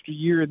got an extra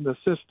year in the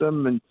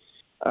system, and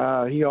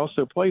he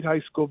also played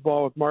high school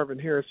ball with Marvin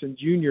Harrison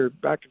Jr.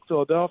 back in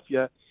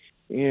Philadelphia,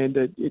 and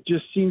it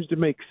just seems to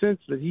make sense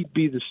that he'd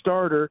be the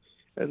starter,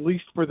 at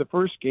least for the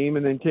first game,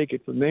 and then take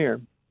it from there.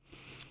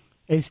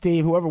 Hey,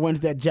 Steve, whoever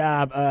wins that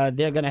job,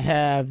 they're going to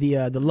have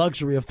the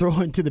luxury of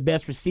throwing to the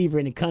best receiver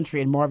in the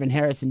country, and Marvin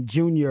Harrison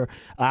Jr.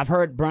 I've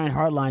heard Brian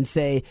Hartline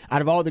say,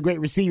 out of all the great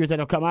receivers that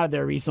have come out of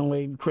there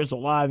recently, Chris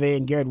Olave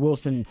and Garrett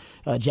Wilson,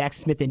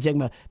 Jackson Smith and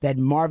Jigma, that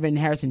Marvin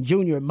Harrison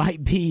Jr.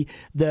 might be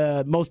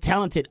the most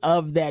talented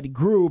of that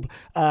group.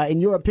 In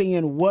your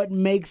opinion, what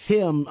makes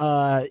him,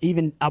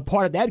 even a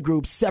part of that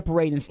group,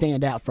 separate and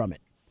stand out from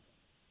it?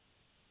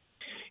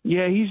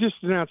 Yeah, he's just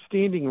an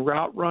outstanding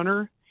route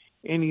runner.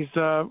 And he's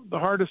the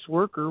hardest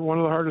worker, one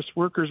of the hardest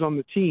workers on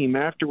the team.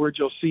 Afterwards,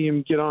 you'll see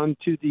him get on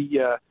to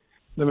the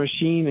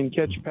machine and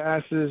catch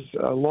passes,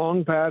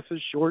 long passes,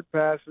 short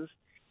passes.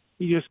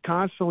 He just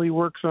constantly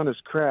works on his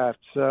craft.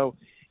 So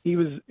he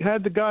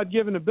had the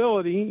God-given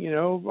ability.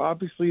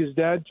 Obviously his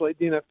dad played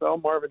the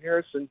NFL, Marvin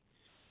Harrison,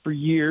 for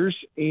years.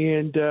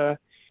 And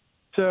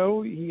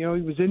so, he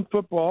was in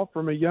football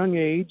from a young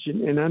age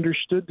and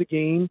understood the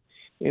game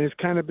and has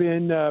kind of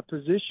been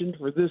positioned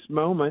for this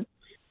moment.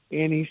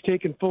 And he's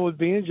taken full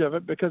advantage of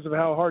it because of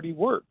how hard he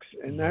works,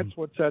 and that's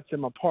what sets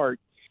him apart.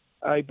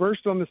 He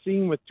burst on the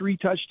scene with 3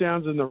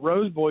 touchdowns in the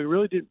Rose Bowl. He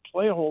really didn't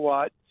play a whole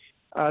lot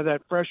that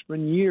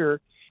freshman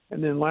year,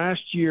 and then last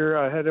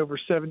year had over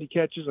 70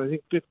 catches, I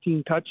think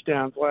 15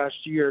 touchdowns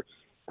last year.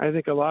 I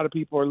think a lot of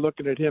people are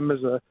looking at him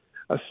as a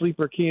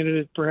sleeper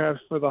candidate perhaps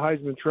for the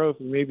Heisman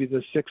Trophy, maybe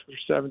the 6th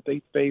or 7th,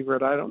 8th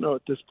favorite. I don't know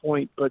at this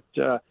point, but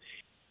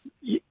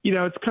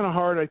it's kind of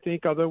hard, I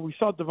think, although we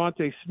saw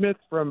Devontae Smith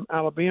from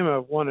Alabama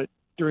won it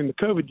during the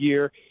COVID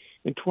year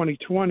in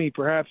 2020.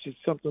 Perhaps it's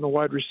something a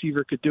wide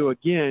receiver could do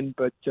again,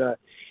 but it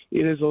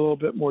is a little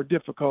bit more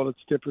difficult. It's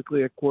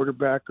typically a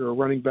quarterback or a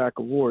running back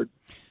award.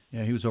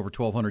 Yeah, he was over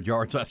 1,200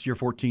 yards last year,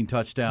 14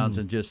 touchdowns,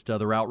 and just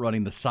the route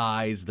running, the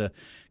size, the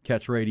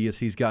catch radius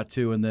he's got,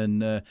 too. And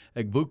then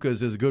Egbuka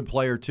is a good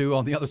player, too.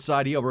 On the other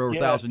side, he over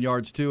 1,000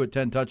 yards, too, at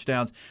 10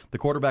 touchdowns. The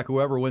quarterback,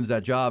 whoever wins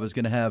that job, is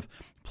going to have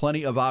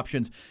plenty of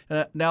options.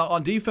 Now,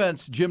 on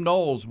defense, Jim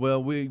Knowles,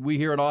 well, we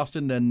here in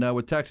Austin and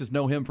with Texas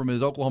know him from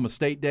his Oklahoma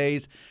State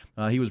days.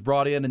 He was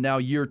brought in, and now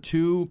year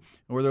 2,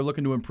 where they're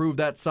looking to improve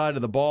that side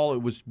of the ball.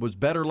 It was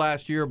better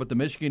last year, but the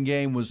Michigan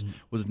game was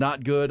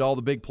not good. All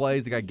the big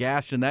plays, they got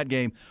gashed in that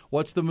game.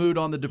 What's the mood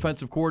on the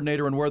defensive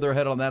coordinator and where they're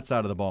headed on that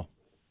side of the ball?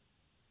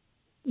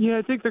 Yeah,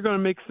 I think they're going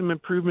to make some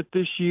improvement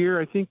this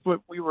year. I think what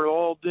we were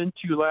lulled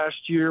into last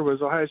year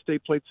was Ohio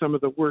State played some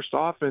of the worst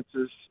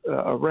offenses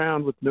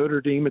around with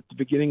Notre Dame at the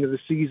beginning of the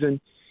season.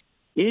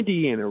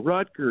 Indiana,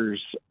 Rutgers,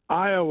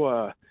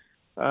 Iowa,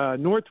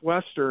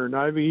 Northwestern.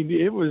 I mean,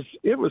 it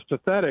was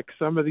pathetic,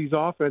 some of these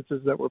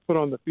offenses that were put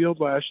on the field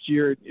last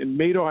year and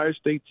made Ohio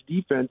State's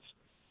defense,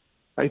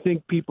 I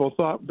think people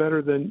thought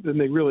better than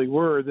they really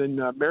were.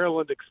 Then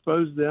Maryland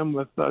exposed them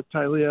with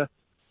Taulia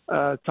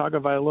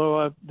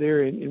Tagovailoa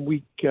there in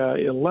week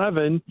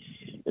 11,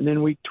 and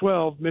then week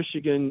 12,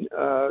 Michigan,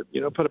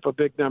 put up a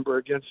big number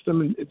against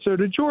them, and so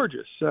did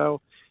Georgia.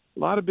 So a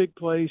lot of big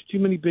plays, too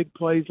many big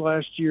plays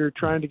last year,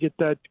 trying to get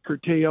that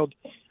curtailed.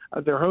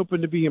 They're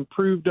hoping to be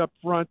improved up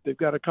front. They've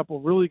got a couple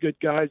really good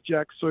guys,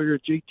 Jack Sawyer,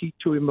 JT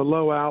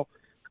Tuimoloau,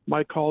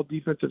 Mike Hall,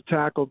 defensive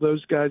tackle,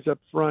 those guys up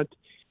front.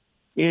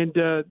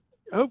 And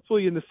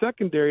hopefully in the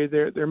secondary,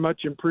 they're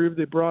much improved.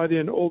 They brought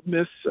in Ole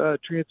Miss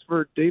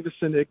transfer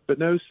Davison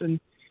Igbinosun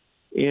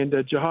and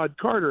Jihad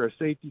Carter, a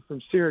safety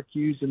from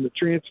Syracuse, in the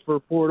transfer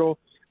portal.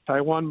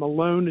 Taiwan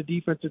Malone, a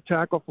defensive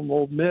tackle from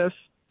Ole Miss.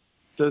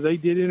 So they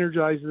did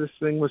energize this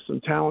thing with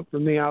some talent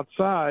from the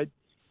outside.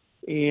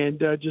 And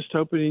just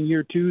hoping in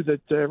year two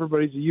that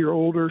everybody's a year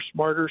older,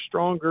 smarter,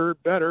 stronger,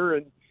 better,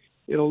 and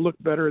it'll look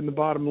better in the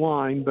bottom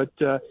line. But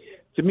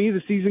to me,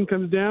 the season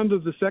comes down to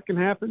the second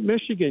half at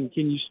Michigan.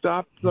 Can you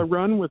stop the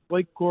run with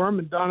Blake Corum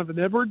and Donovan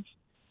Edwards?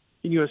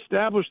 Can you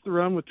establish the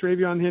run with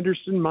Travion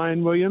Henderson,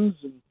 Mayan Williams?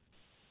 And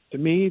to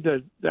me,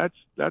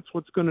 that's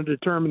what's going to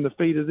determine the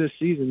fate of this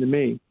season to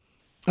me.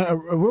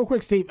 Real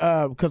quick, Steve,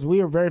 because we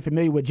are very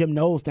familiar with Jim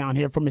Knowles down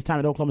here from his time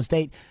at Oklahoma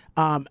State.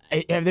 Have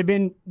there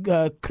been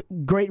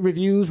great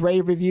reviews,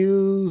 rave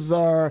reviews?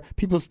 Are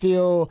people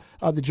still,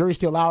 the jury's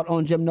still out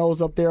on Jim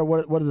Knowles up there?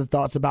 What are the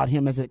thoughts about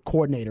him as a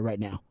coordinator right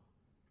now?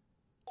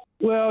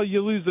 Well,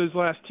 you lose those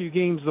last two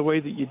games the way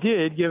that you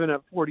did, giving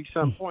up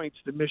 40-some points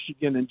to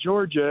Michigan and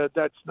Georgia.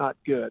 That's not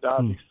good,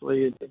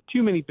 obviously. And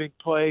too many big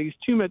plays,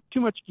 too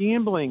much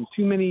gambling,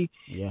 too many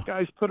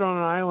guys put on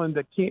an island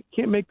that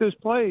can't make those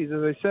plays.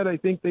 As I said, I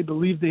think they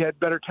believed they had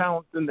better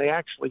talent than they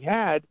actually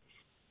had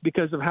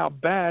because of how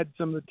bad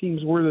some of the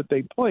teams were that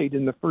they played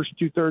in the first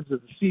two-thirds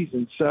of the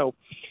season. So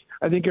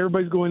I think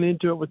everybody's going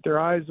into it with their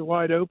eyes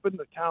wide open.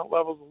 The talent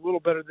level's a little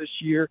better this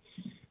year.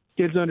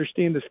 Kids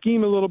understand the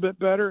scheme a little bit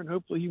better, and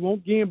hopefully he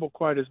won't gamble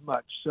quite as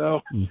much. So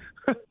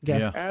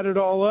add it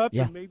all up,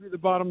 and maybe the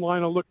bottom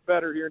line will look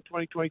better here in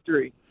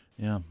 2023.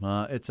 Yeah,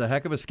 it's a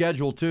heck of a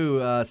schedule,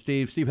 too,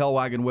 Steve. Steve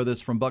Hellwagon with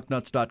us from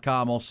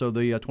Bucknuts.com, also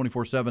the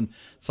 24/7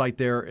 site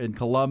there in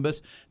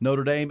Columbus.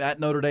 Notre Dame at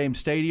Notre Dame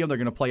Stadium. They're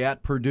going to play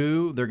at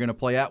Purdue. They're going to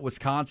play at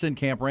Wisconsin.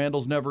 Camp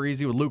Randall's never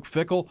easy with Luke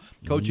Fickell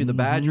coaching the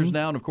Badgers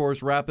now. And, of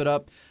course, wrap it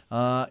up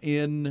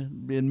in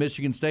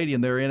Michigan Stadium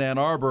there in Ann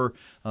Arbor.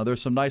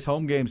 There's some nice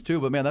home games, too.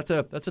 But, man, that's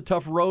a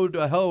tough road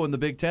to hoe in the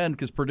Big Ten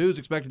because Purdue's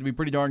expected to be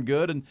pretty darn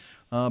good. And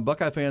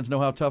Buckeye fans know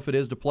how tough it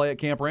is to play at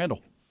Camp Randall.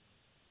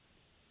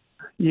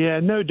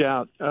 Yeah, no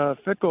doubt.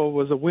 Fickell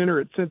was a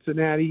winner at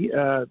Cincinnati.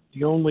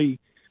 The only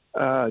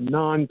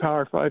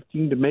non-Power 5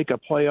 team to make a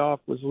playoff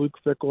was Luke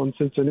Fickell in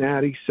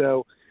Cincinnati.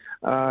 So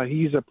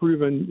he's a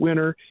proven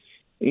winner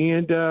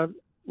and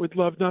would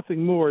love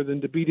nothing more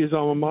than to beat his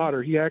alma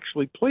mater. He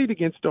actually played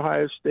against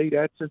Ohio State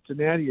at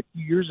Cincinnati a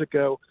few years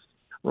ago,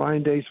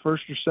 Ryan Day's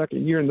first or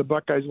second year, and the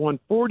Buckeyes won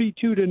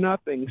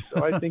 42-0.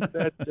 So I think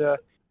that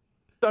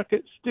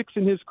sticks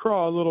in his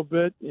craw a little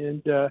bit,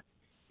 and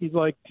he'd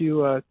like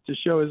to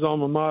show his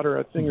alma mater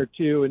a thing or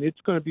two, and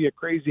it's going to be a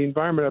crazy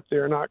environment up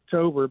there in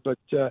October. But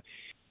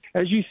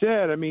as you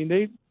said, I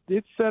mean,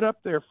 it's set up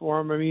there for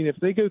them. I mean, if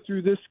they go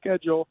through this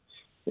schedule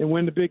and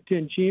win the Big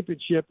Ten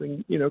championship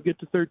and get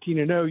to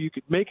 13-0, you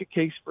could make a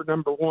case for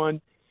number one,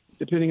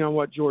 depending on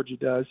what Georgia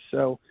does.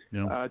 So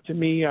to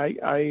me,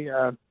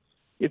 I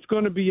it's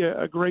going to be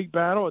a great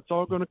battle. It's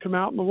all going to come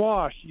out in the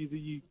wash. Either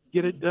you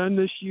get it done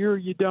this year or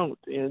you don't,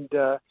 and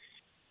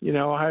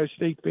Ohio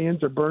State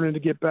fans are burning to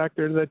get back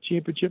there to that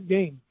championship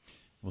game.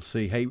 We'll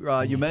see. Hey,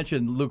 you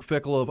mentioned Luke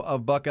Fickell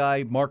of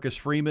Buckeye. Marcus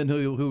Freeman,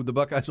 who the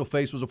Buckeyes will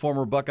face, was a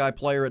former Buckeye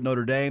player at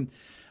Notre Dame.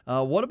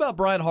 What about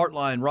Brian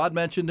Hartline? Rod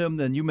mentioned him,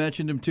 and you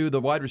mentioned him too,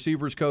 the wide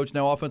receivers coach,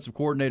 now offensive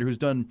coordinator, who's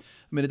done,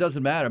 it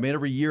doesn't matter.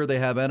 Every year they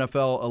have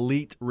NFL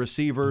elite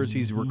receivers. Mm-hmm.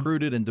 He's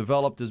recruited and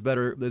developed as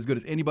good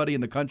as anybody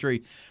in the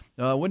country.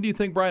 When do you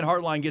think Brian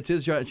Hartline gets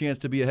his chance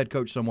to be a head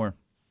coach somewhere?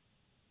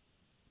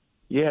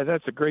 Yeah,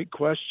 that's a great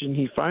question.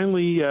 He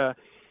finally, I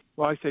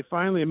say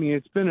finally,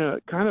 it's been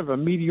a kind of a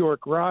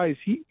meteoric rise.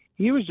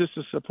 He was just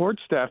a support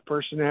staff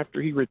person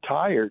after he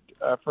retired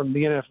from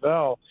the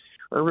NFL.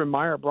 Urban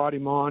Meyer brought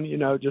him on,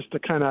 just to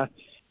kind of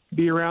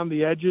be around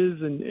the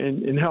edges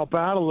and help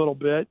out a little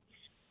bit.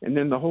 And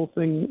then the whole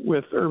thing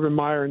with Urban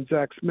Meyer and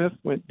Zach Smith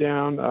went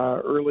down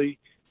early,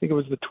 I think it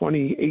was the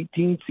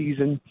 2018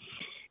 season,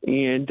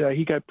 and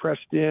he got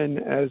pressed in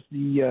as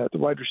the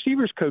wide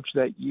receivers coach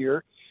that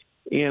year.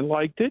 And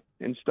liked it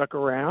and stuck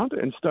around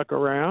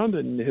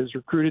and has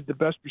recruited the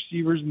best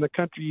receivers in the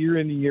country year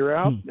in and year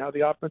out. Now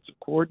the offensive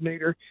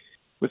coordinator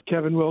with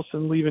Kevin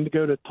Wilson leaving to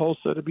go to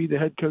Tulsa to be the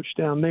head coach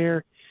down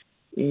there.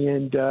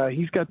 And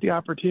he's got the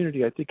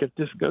opportunity. I think if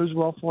this goes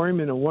well for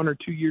him in a 1 or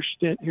 2 year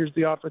stint, here's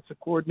the offensive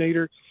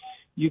coordinator.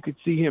 You could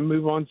see him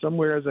move on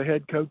somewhere as a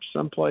head coach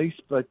someplace.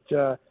 But,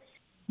 I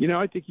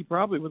think he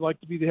probably would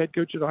like to be the head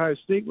coach at Ohio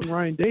State when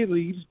Ryan Day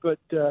leaves. But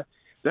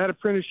that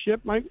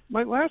apprenticeship might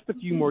last a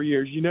few more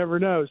years. You never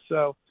know.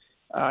 So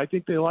I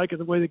think they like it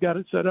the way they got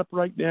it set up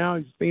right now.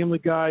 He's a family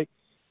guy,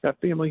 got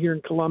family here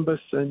in Columbus,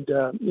 and,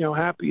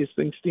 happy as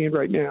things stand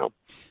right now.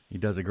 He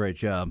does a great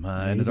job,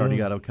 and has already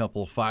got a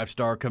couple of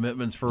 5-star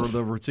commitments for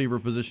the receiver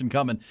position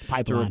coming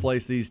to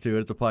replace these two.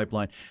 It's a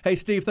pipeline. Hey,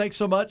 Steve, thanks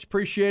so much.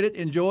 Appreciate it.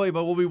 Enjoy.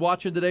 But we'll be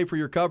watching today for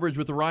your coverage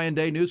with the Ryan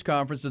Day news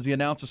conference. Does he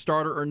announce a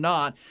starter or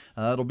not?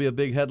 It'll be a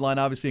big headline,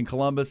 obviously, in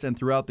Columbus and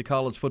throughout the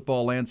college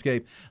football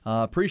landscape.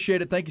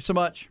 Appreciate it. Thank you so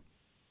much.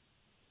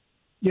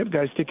 Yep,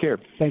 guys, take care.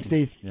 Thanks,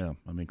 Steve. Yeah,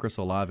 I mean, Chris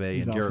Olave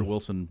and awesome. Garrett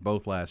Wilson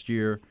both last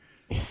year.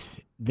 That's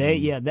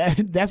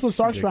what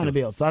Sark's trying to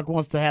build. Sark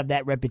wants to have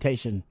that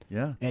reputation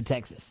in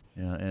Texas.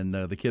 Yeah, and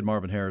the kid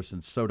Marvin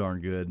Harrison's so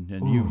darn good.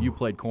 And you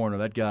played corner.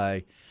 That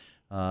guy.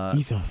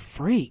 He's a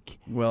freak.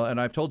 Well,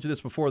 and I've told you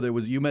this before.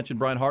 You mentioned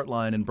Brian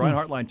Hartline, and Brian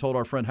Hartline told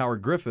our friend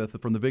Howard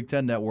Griffith from the Big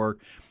Ten Network,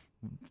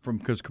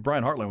 because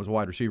Brian Hartline was a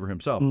wide receiver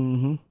himself,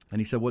 and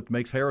he said what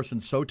makes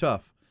Harrison so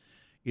tough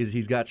is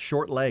he's got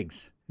short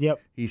legs. Yep.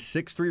 He's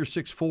 6'3" or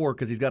 6'4"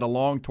 because he's got a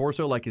long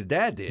torso like his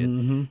dad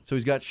did. So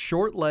he's got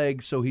short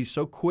legs, so he's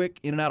so quick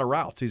in and out of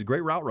routes. He's a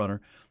great route runner,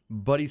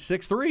 but he's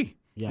 6'3".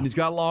 Yeah. And he's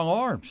got long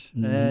arms,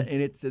 and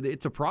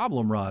it's a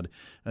problem, Rod.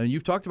 And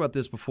you've talked about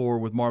this before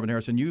with Marvin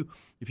Harrison.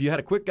 If you had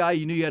a quick guy,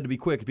 you knew you had to be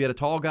quick. If you had a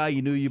tall guy,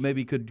 you knew you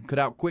maybe could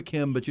out-quick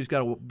him, but you just got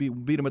to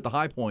beat him at the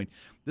high point.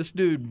 This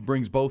dude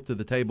brings both to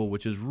the table,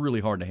 which is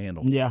really hard to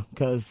handle. Yeah,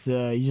 because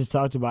you just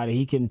talked about it.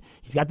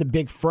 He's got the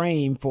big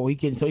frame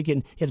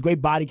he has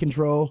great body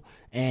control,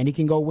 and he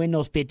can go win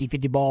those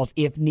 50-50 balls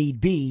if need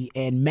be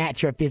and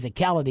match your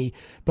physicality.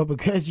 But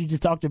because you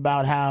just talked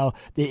about how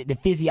the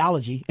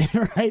physiology,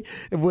 right,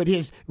 with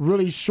his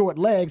really short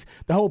legs,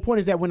 the whole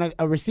point is that when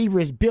a receiver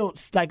is built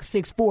like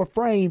 6'4"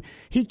 frame,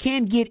 he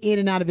can get in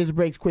and out of his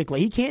breaks quickly.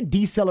 He can't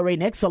decelerate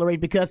and accelerate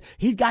because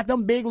he's got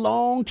them big,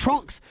 long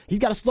trunks. He's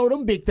got to slow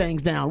them big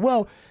things down.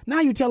 Well, now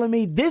you're telling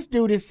me this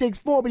dude is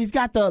 6'4", but he's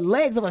got the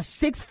legs of a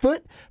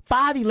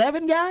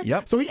 6'5'11" guy?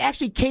 Yep. So he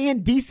actually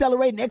can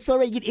decelerate and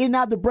accelerate, get in and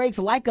out of the breaks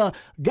like a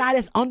guy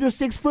that's under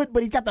 6 foot,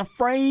 but he's got the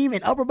frame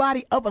and upper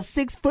body of a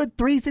 6'3",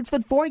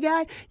 6'4"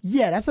 guy?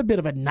 Yeah, that's a bit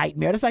of a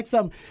nightmare. That's like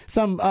some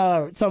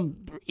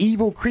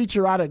evil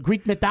creature out of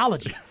Greek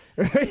mythology.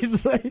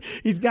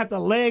 He's got the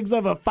legs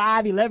of a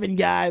 5'11"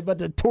 guy, but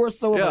the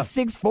torso of a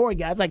 6'4"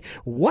 guy. It's like,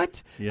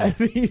 what? Yeah.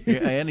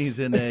 And he's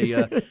in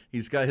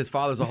he's got his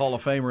father's a Hall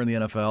of Famer in the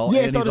NFL, and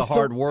he's a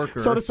hard worker.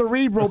 So the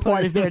cerebral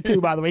part is there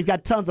too, by the way. He's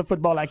got tons of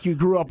football IQ,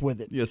 grew up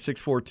with it. Yeah,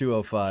 6'4",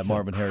 205,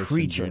 Marvin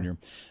Harrison Jr.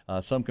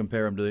 Some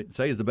compare him to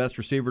say he's the best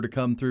receiver to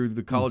come through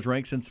the college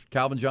ranks since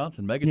Calvin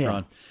Johnson, Megatron.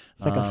 Yeah.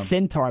 It's like a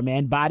centaur,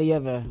 man. Body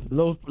of a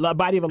little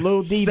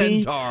DB,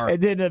 centaur.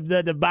 And then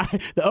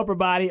the upper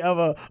body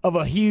of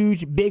a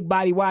huge, big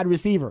body wide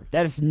receiver.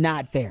 That is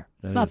not fair.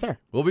 It's not fair.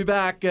 We'll be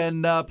back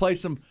and play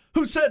some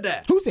Who Said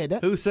That? Who Said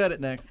That? Who Said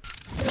It next.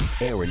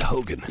 Aaron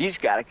Hogan. You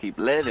just gotta keep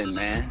living,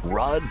 man.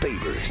 Rod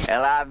Babers.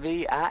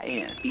 Livin.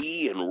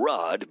 E and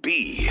Rod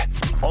B.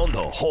 On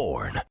the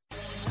Horn.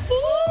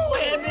 Ooh,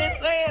 and been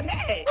saying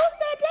that. Who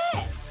said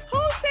that? Who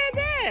said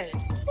that?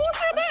 Who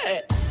said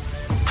that?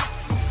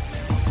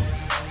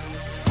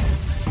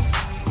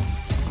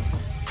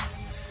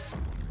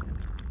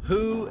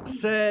 Who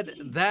said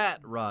that,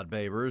 Rod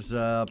Babers?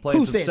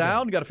 Playing some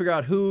sound. Got to figure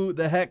out who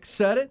the heck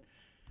said it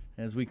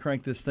as we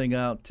crank this thing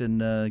out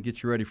and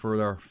get you ready for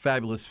our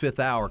fabulous fifth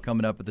hour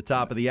coming up at the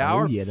top of the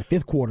hour. Oh, yeah, the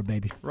fifth quarter,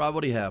 baby. Rob,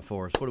 what do you have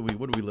for us? What are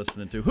we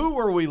listening to? Who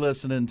are we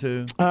listening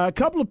to? A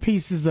couple of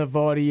pieces of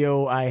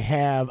audio I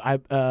have.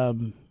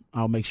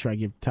 I'll make sure I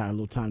give Ty a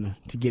little time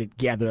to get it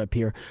gathered up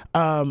here.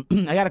 I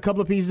got a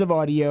couple of pieces of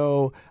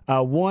audio.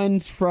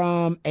 One's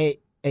from a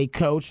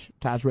coach.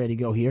 Ty's ready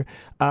to go here.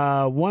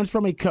 One's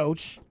from a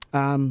coach.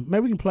 Maybe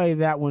we can play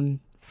that one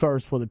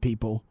first for the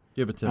people.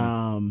 Give it to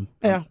me.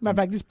 Matter of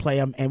fact, just play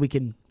them and we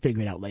can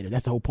figure it out later.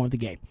 That's the whole point of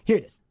the game. Here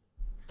it is.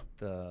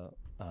 The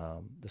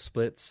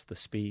splits, the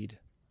speed,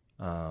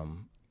 so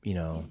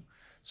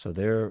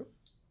they're,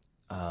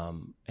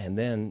 and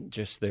then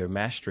just their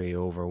mastery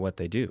over what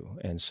they do.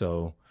 And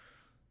so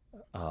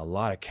a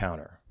lot of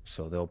counter.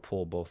 So they'll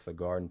pull both the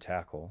guard and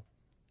tackle,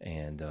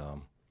 and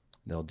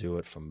they'll do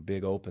it from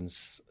big open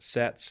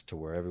sets to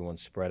where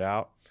everyone's spread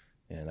out.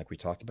 And like we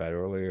talked about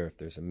earlier, if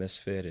there's a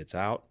misfit, it's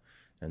out.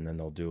 And then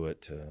they'll do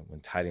it when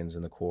tight ends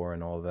in the core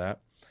and all of that.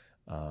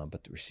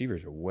 But the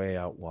receivers are way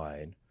out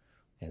wide,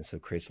 and so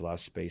it creates a lot of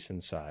space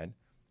inside.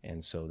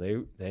 And so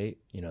they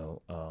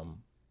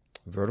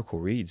vertical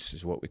reads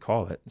is what we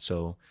call it.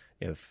 So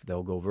if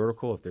they'll go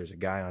vertical, if there's a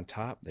guy on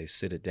top, they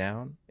sit it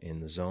down in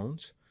the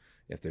zones.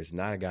 If there's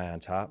not a guy on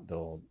top,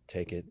 they'll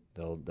take it.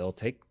 They'll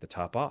take the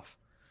top off,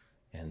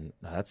 and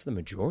that's the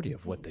majority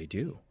of what they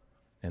do.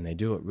 And they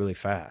do it really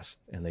fast,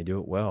 and they do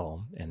it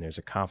well. And there's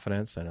a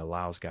confidence, and it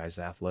allows guys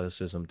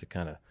athleticism to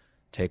kind of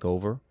take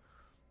over.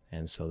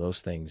 And so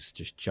those things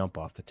just jump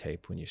off the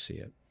tape when you see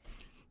it.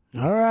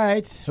 All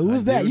right. Who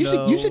was that? You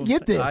should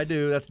get this. I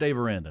do. That's Dave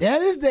Aranda.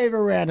 That is Dave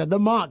Aranda, the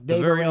monk. The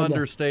very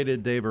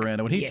understated Dave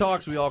Aranda. When he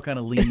talks, we all kind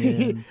of lean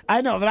in. I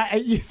know, but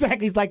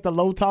exactly, he's like the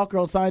low talker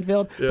on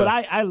Seinfeld. Yeah. But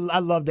I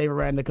love Dave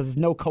Aranda because there's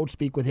no coach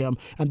speak with him.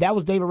 And that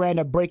was Dave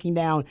Aranda breaking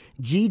down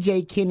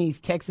G.J. Kinney's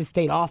Texas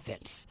State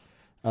offense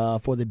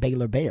for the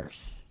Baylor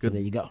Bears. Good. So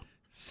there you go.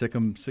 Eat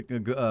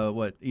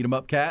 'em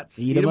up cats?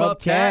 Eat 'em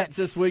up cats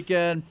this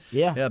weekend.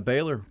 Yeah,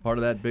 Baylor, part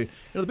of that.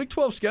 The Big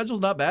 12 schedule's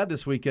not bad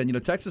this weekend.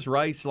 Texas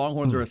Rice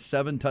Longhorns are a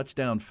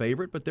 7-touchdown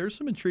favorite, but there's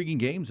some intriguing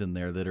games in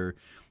there that are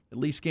at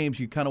least games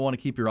you kind of want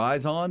to keep your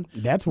eyes on.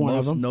 That's one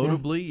of them.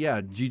 Notably,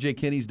 G.J.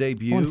 Kinney's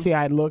debut. I want to see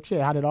how it looks.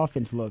 Yeah, how that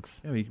offense looks.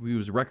 Yeah, he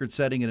was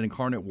record-setting in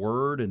Incarnate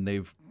Word, and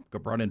they've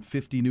brought in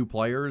 50 new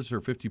players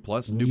or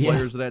 50-plus new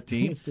players of that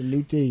team. It's a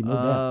new team, no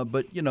doubt.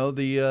 But,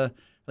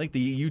 I think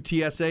the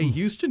UTSA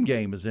Houston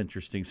game is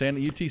interesting.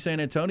 UT San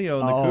Antonio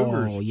and the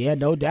Cougars. Oh, yeah,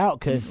 no doubt,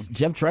 because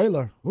Jeff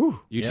Traylor.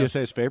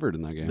 UTSA is favored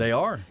in that game. They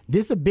are.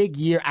 This is a big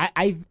year.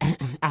 I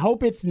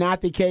hope it's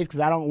not the case because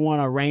I don't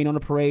want to rain on the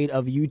parade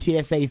of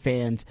UTSA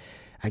fans.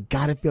 I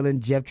got a feeling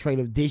Jeff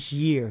Traylor this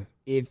year,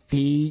 if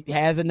he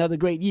has another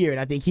great year, and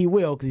I think he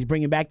will because he's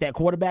bringing back that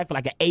quarterback for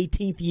like an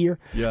 18th year.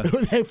 Yeah.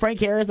 Frank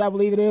Harris, I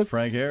believe it is.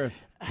 Frank Harris.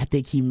 I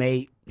think he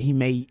may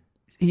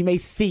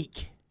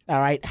seek, all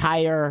right,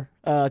 higher,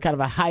 kind of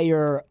a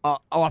higher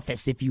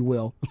office, if you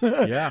will.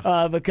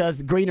 Yeah.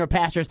 Because greener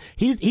pastures,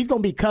 he's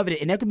going to be coveted,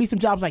 and there could be some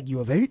jobs like U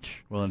of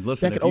H. Well, and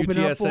listen, if that could open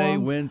up for UTSA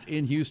him. wins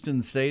in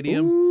Houston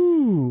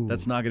Stadium,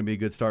 that's not going to be a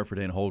good start for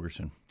Dan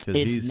Holgerson.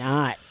 It's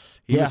not.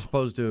 He was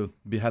supposed to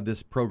have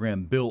this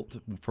program built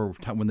for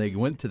when they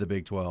went to the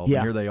Big 12. Yeah.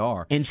 And here they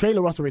are. And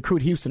Traylor wants to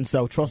recruit Houston,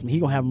 so trust me, he's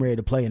going to have them ready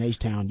to play in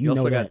H-Town. You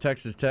also know got that.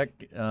 Texas Tech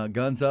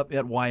guns up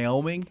at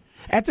Wyoming.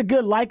 That's a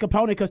good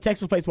opponent because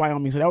Texas plays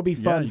Wyoming, so that'll be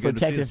fun you for get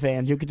to Texas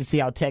fans. You'll get to see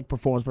how Tech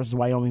performs versus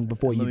Wyoming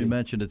before you Let me do.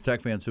 mention to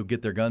Tech fans who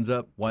get their guns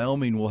up,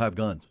 Wyoming will have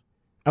guns.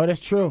 Oh,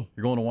 that's true.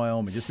 You're going to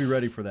Wyoming. Just be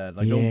ready for that.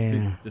 Like,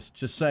 Yeah.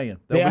 just saying.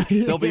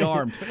 They'll be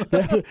armed.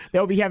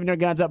 They'll be having their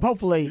guns up.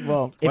 Hopefully,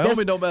 well, if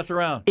Wyoming don't mess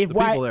around. If the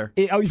people there.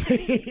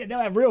 They'll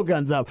have real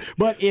guns up.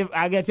 But if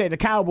I got to say the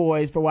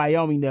Cowboys for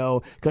Wyoming,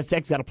 though, because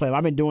Texas got to play them.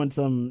 I've been doing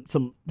some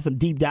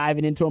deep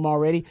diving into them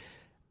already.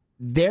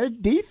 Their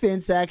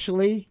defense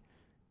actually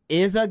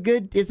is a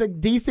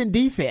decent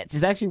defense.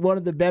 It's actually one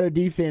of the better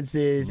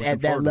defenses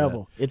at that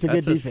level. It's a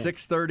good defense.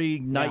 That's a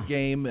 6:30 night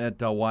game at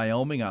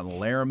Wyoming on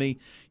Laramie.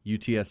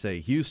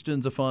 UTSA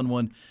Houston's a fun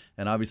one,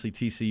 and obviously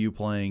TCU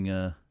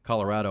playing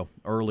Colorado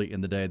early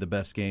in the day, the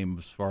best game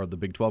as far as the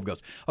Big 12 goes.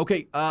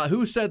 Okay,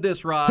 who said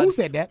this, Rod? Who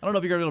said that? I don't know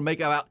if you're going to make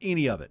out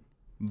any of it,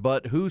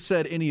 but who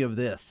said any of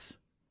this?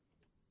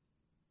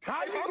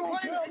 How you gonna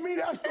tell me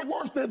that's the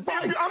worst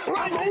advice?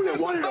 I'm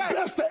only one of the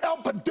best to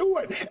ever do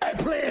it at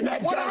playing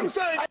that game. I'm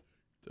saying.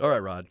 All right,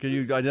 Rod, can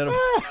you identify?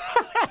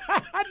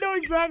 I know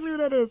exactly who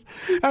that is.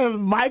 That is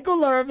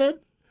Michael Irvin.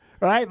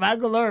 Right,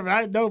 Michael Irvin.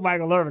 I know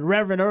Michael Irvin,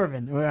 Reverend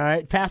Irvin. All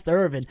right, Pastor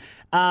Irvin,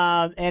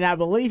 and I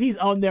believe he's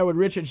on there with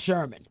Richard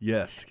Sherman.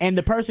 Yes. And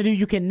the person who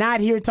you cannot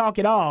hear talk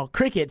at all,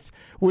 crickets,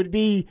 would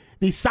be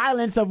the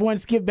silence of one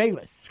Skip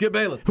Bayless. Skip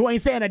Bayless, who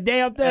ain't saying a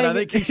damn thing. And I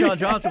think Keyshawn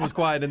Johnson was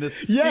quiet in this.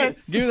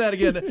 Yes. Give me that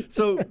again.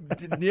 So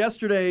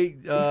yesterday,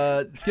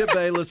 Skip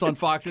Bayless on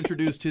Fox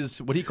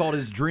introduced what he called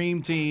his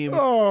dream team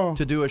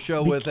to do a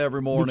show with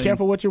every morning. Be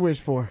careful what you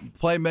wish for.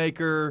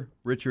 Playmaker,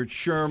 Richard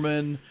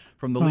Sherman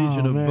from the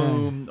Legion of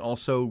Boom,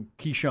 also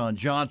Keyshawn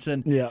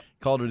Johnson. Yeah.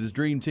 Called it his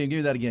dream team. Give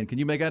me that again. Can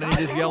you make out any of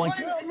this yelling?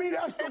 Tell me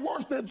that's the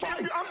worst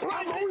advice.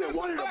 I'm only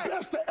one of the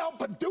best to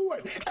ever do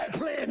it at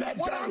playing that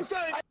game. I'm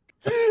saying.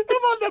 He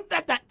wasn't the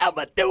best to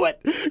ever do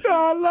it.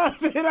 I love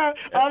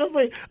it.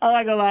 Honestly, I'm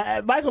not gonna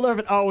lie. Michael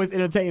Irvin always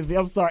entertains me.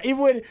 I'm sorry. Even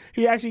when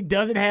he actually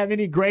doesn't have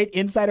any great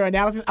insight or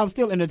analysis, I'm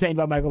still entertained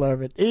by Michael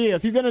Irvin. He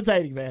is. He's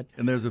entertaining, man.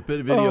 And there's a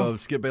video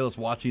of Skip Bayless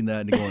watching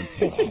that and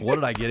going, "What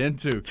did I get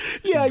into?"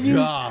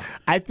 Yeah,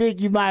 I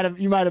think you might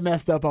have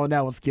messed up on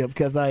that one, Skip.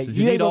 Because did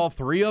you need all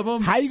three of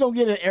them? How you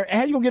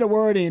gonna get a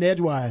word in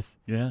edgewise?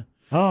 Yeah.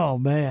 Oh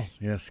man.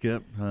 Yeah,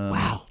 Skip.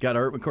 Wow. Got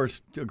Irvin, of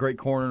course, a great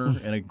corner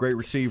and a great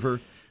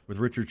receiver. With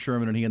Richard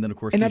Sherman and then, of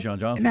course, Keyshawn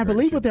Johnson. And I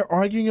believe what they're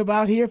arguing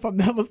about here, if I'm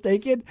not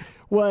mistaken,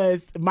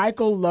 was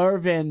Michael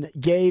Irvin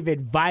gave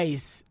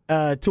advice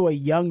to a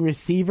young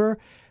receiver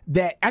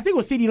that, I think it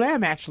was CeeDee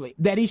Lamb, actually,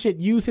 that he should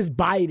use his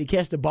body to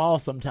catch the ball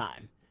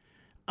sometime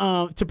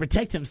to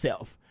protect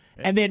himself.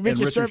 And then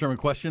Richard Sherman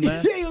questioned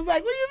that? Yeah, he was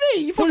like, what do you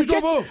mean? You're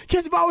supposed to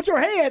catch the ball with your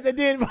hands. And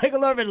then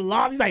Michael Irvin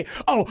lost. He's like,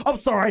 oh, I'm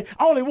sorry.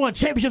 I only won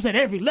championships at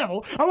every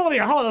level. I'm only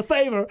a Hall of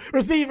Famer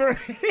receiver.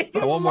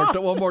 One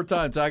more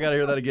time. So I got to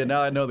hear that again.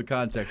 Now I know the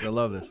context. I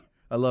love this.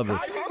 How you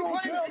gonna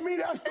tell me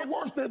that's the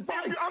worst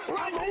advice?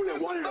 I'm only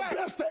one of the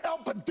best to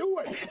ever do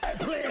it at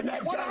playing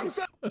that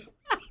game.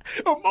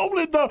 I'm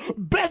only the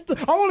best.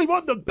 I only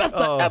want the best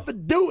to ever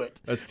do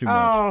it. That's too much.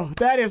 Oh,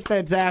 that is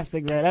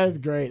fantastic, man. That is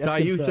great. That's Ty,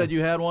 you said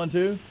you had one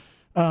too?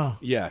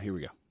 Yeah, here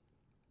we go.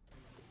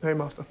 Hey,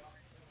 Master.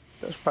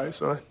 That's right,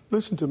 son.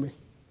 Listen to me.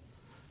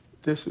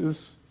 This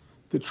is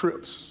the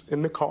trips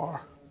in the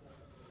car.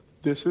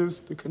 This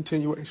is the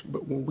continuation.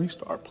 But when we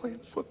start playing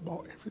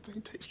football,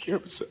 everything takes care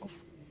of itself.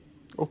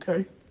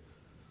 Okay?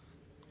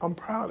 I'm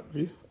proud of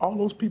you. All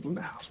those people in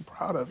the house are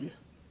proud of you.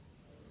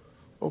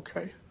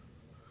 Okay?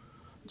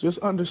 Just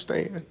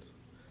understand,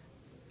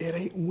 it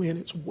ain't when,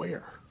 it's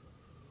where.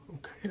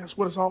 Okay? That's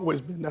what it's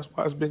always been. That's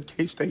why it's been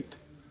K-State.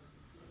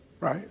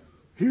 Right?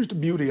 Here's the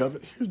beauty of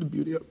it.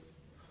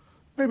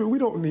 Baby, we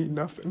don't need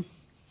nothing.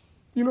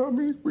 You know what I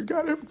mean? We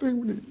got everything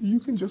we need. You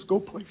can just go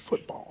play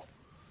football.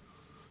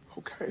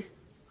 Okay?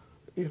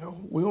 You know,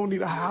 we don't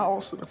need a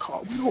house and a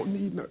car. We don't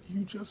need nothing.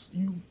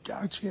 You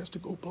got a chance to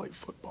go play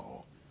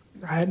football.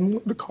 I hadn't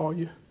wanted to call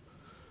you.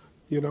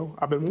 You know,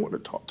 I've been wanting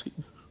to talk to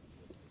you.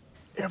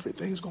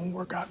 Everything's gonna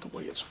work out the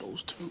way it's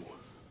supposed to.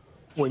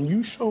 When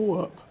you show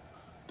up,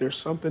 there's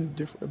something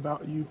different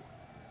about you.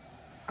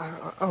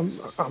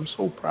 I'm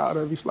so proud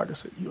of you. Like I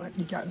said, you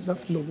got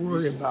nothing to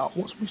worry about.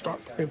 Once we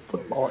start playing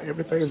football,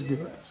 everything is good.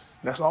 And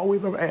that's all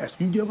we've ever asked.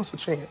 You give us a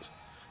chance.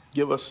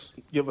 Give us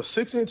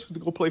 6 inches to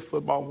go play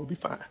football, and we'll be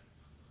fine.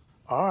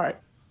 All right.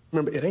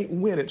 Remember, it ain't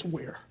when, it's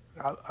where.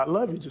 I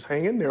love you. Just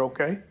hang in there,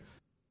 okay?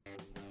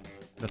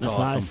 That's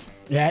awesome. Nice.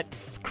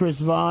 That's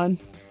Chris Vaughn.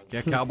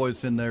 Yeah,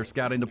 Cowboys in their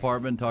scouting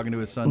department talking to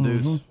his son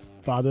Deuce.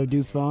 Father of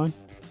Deuce Vaughn.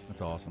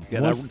 That's awesome.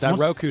 Yeah, that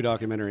Roku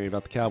documentary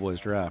about the Cowboys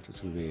draft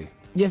is going to be.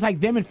 Yeah, it's like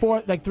them and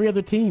 3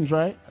 other teams,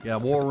 right? Yeah,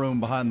 War Room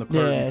behind the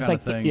curtain it's kind like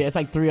of thing. it's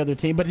like 3 other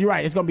teams. But you're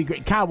right, it's going to be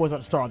great. Cowboys are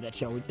the star of that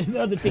show. The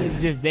other teams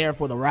are just there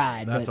for the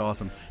ride. That's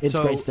awesome. It's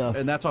great stuff.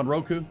 And that's on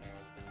Roku?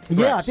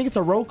 Yeah, I think it's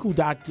a Roku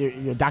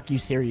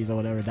docu-series or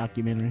whatever,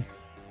 documentary.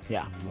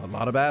 Yeah. A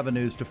lot of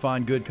avenues to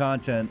find good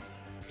content.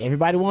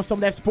 Everybody wants some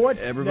of that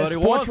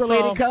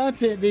sports-related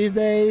content these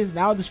days.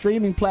 Now the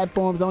streaming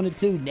platforms on it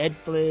too.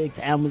 Netflix,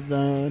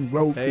 Amazon,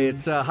 Roku. Hey,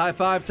 it's high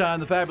five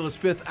time. The fabulous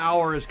 5th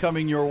hour is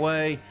coming your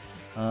way.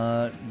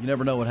 You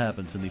never know what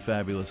happens in the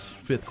fabulous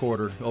 5th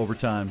quarter,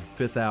 overtime,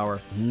 5th hour.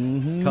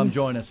 Mm-hmm. Come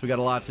join us. We got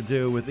a lot to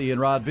do with Ian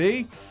Rod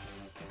B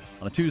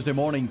on a Tuesday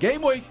morning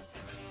game week.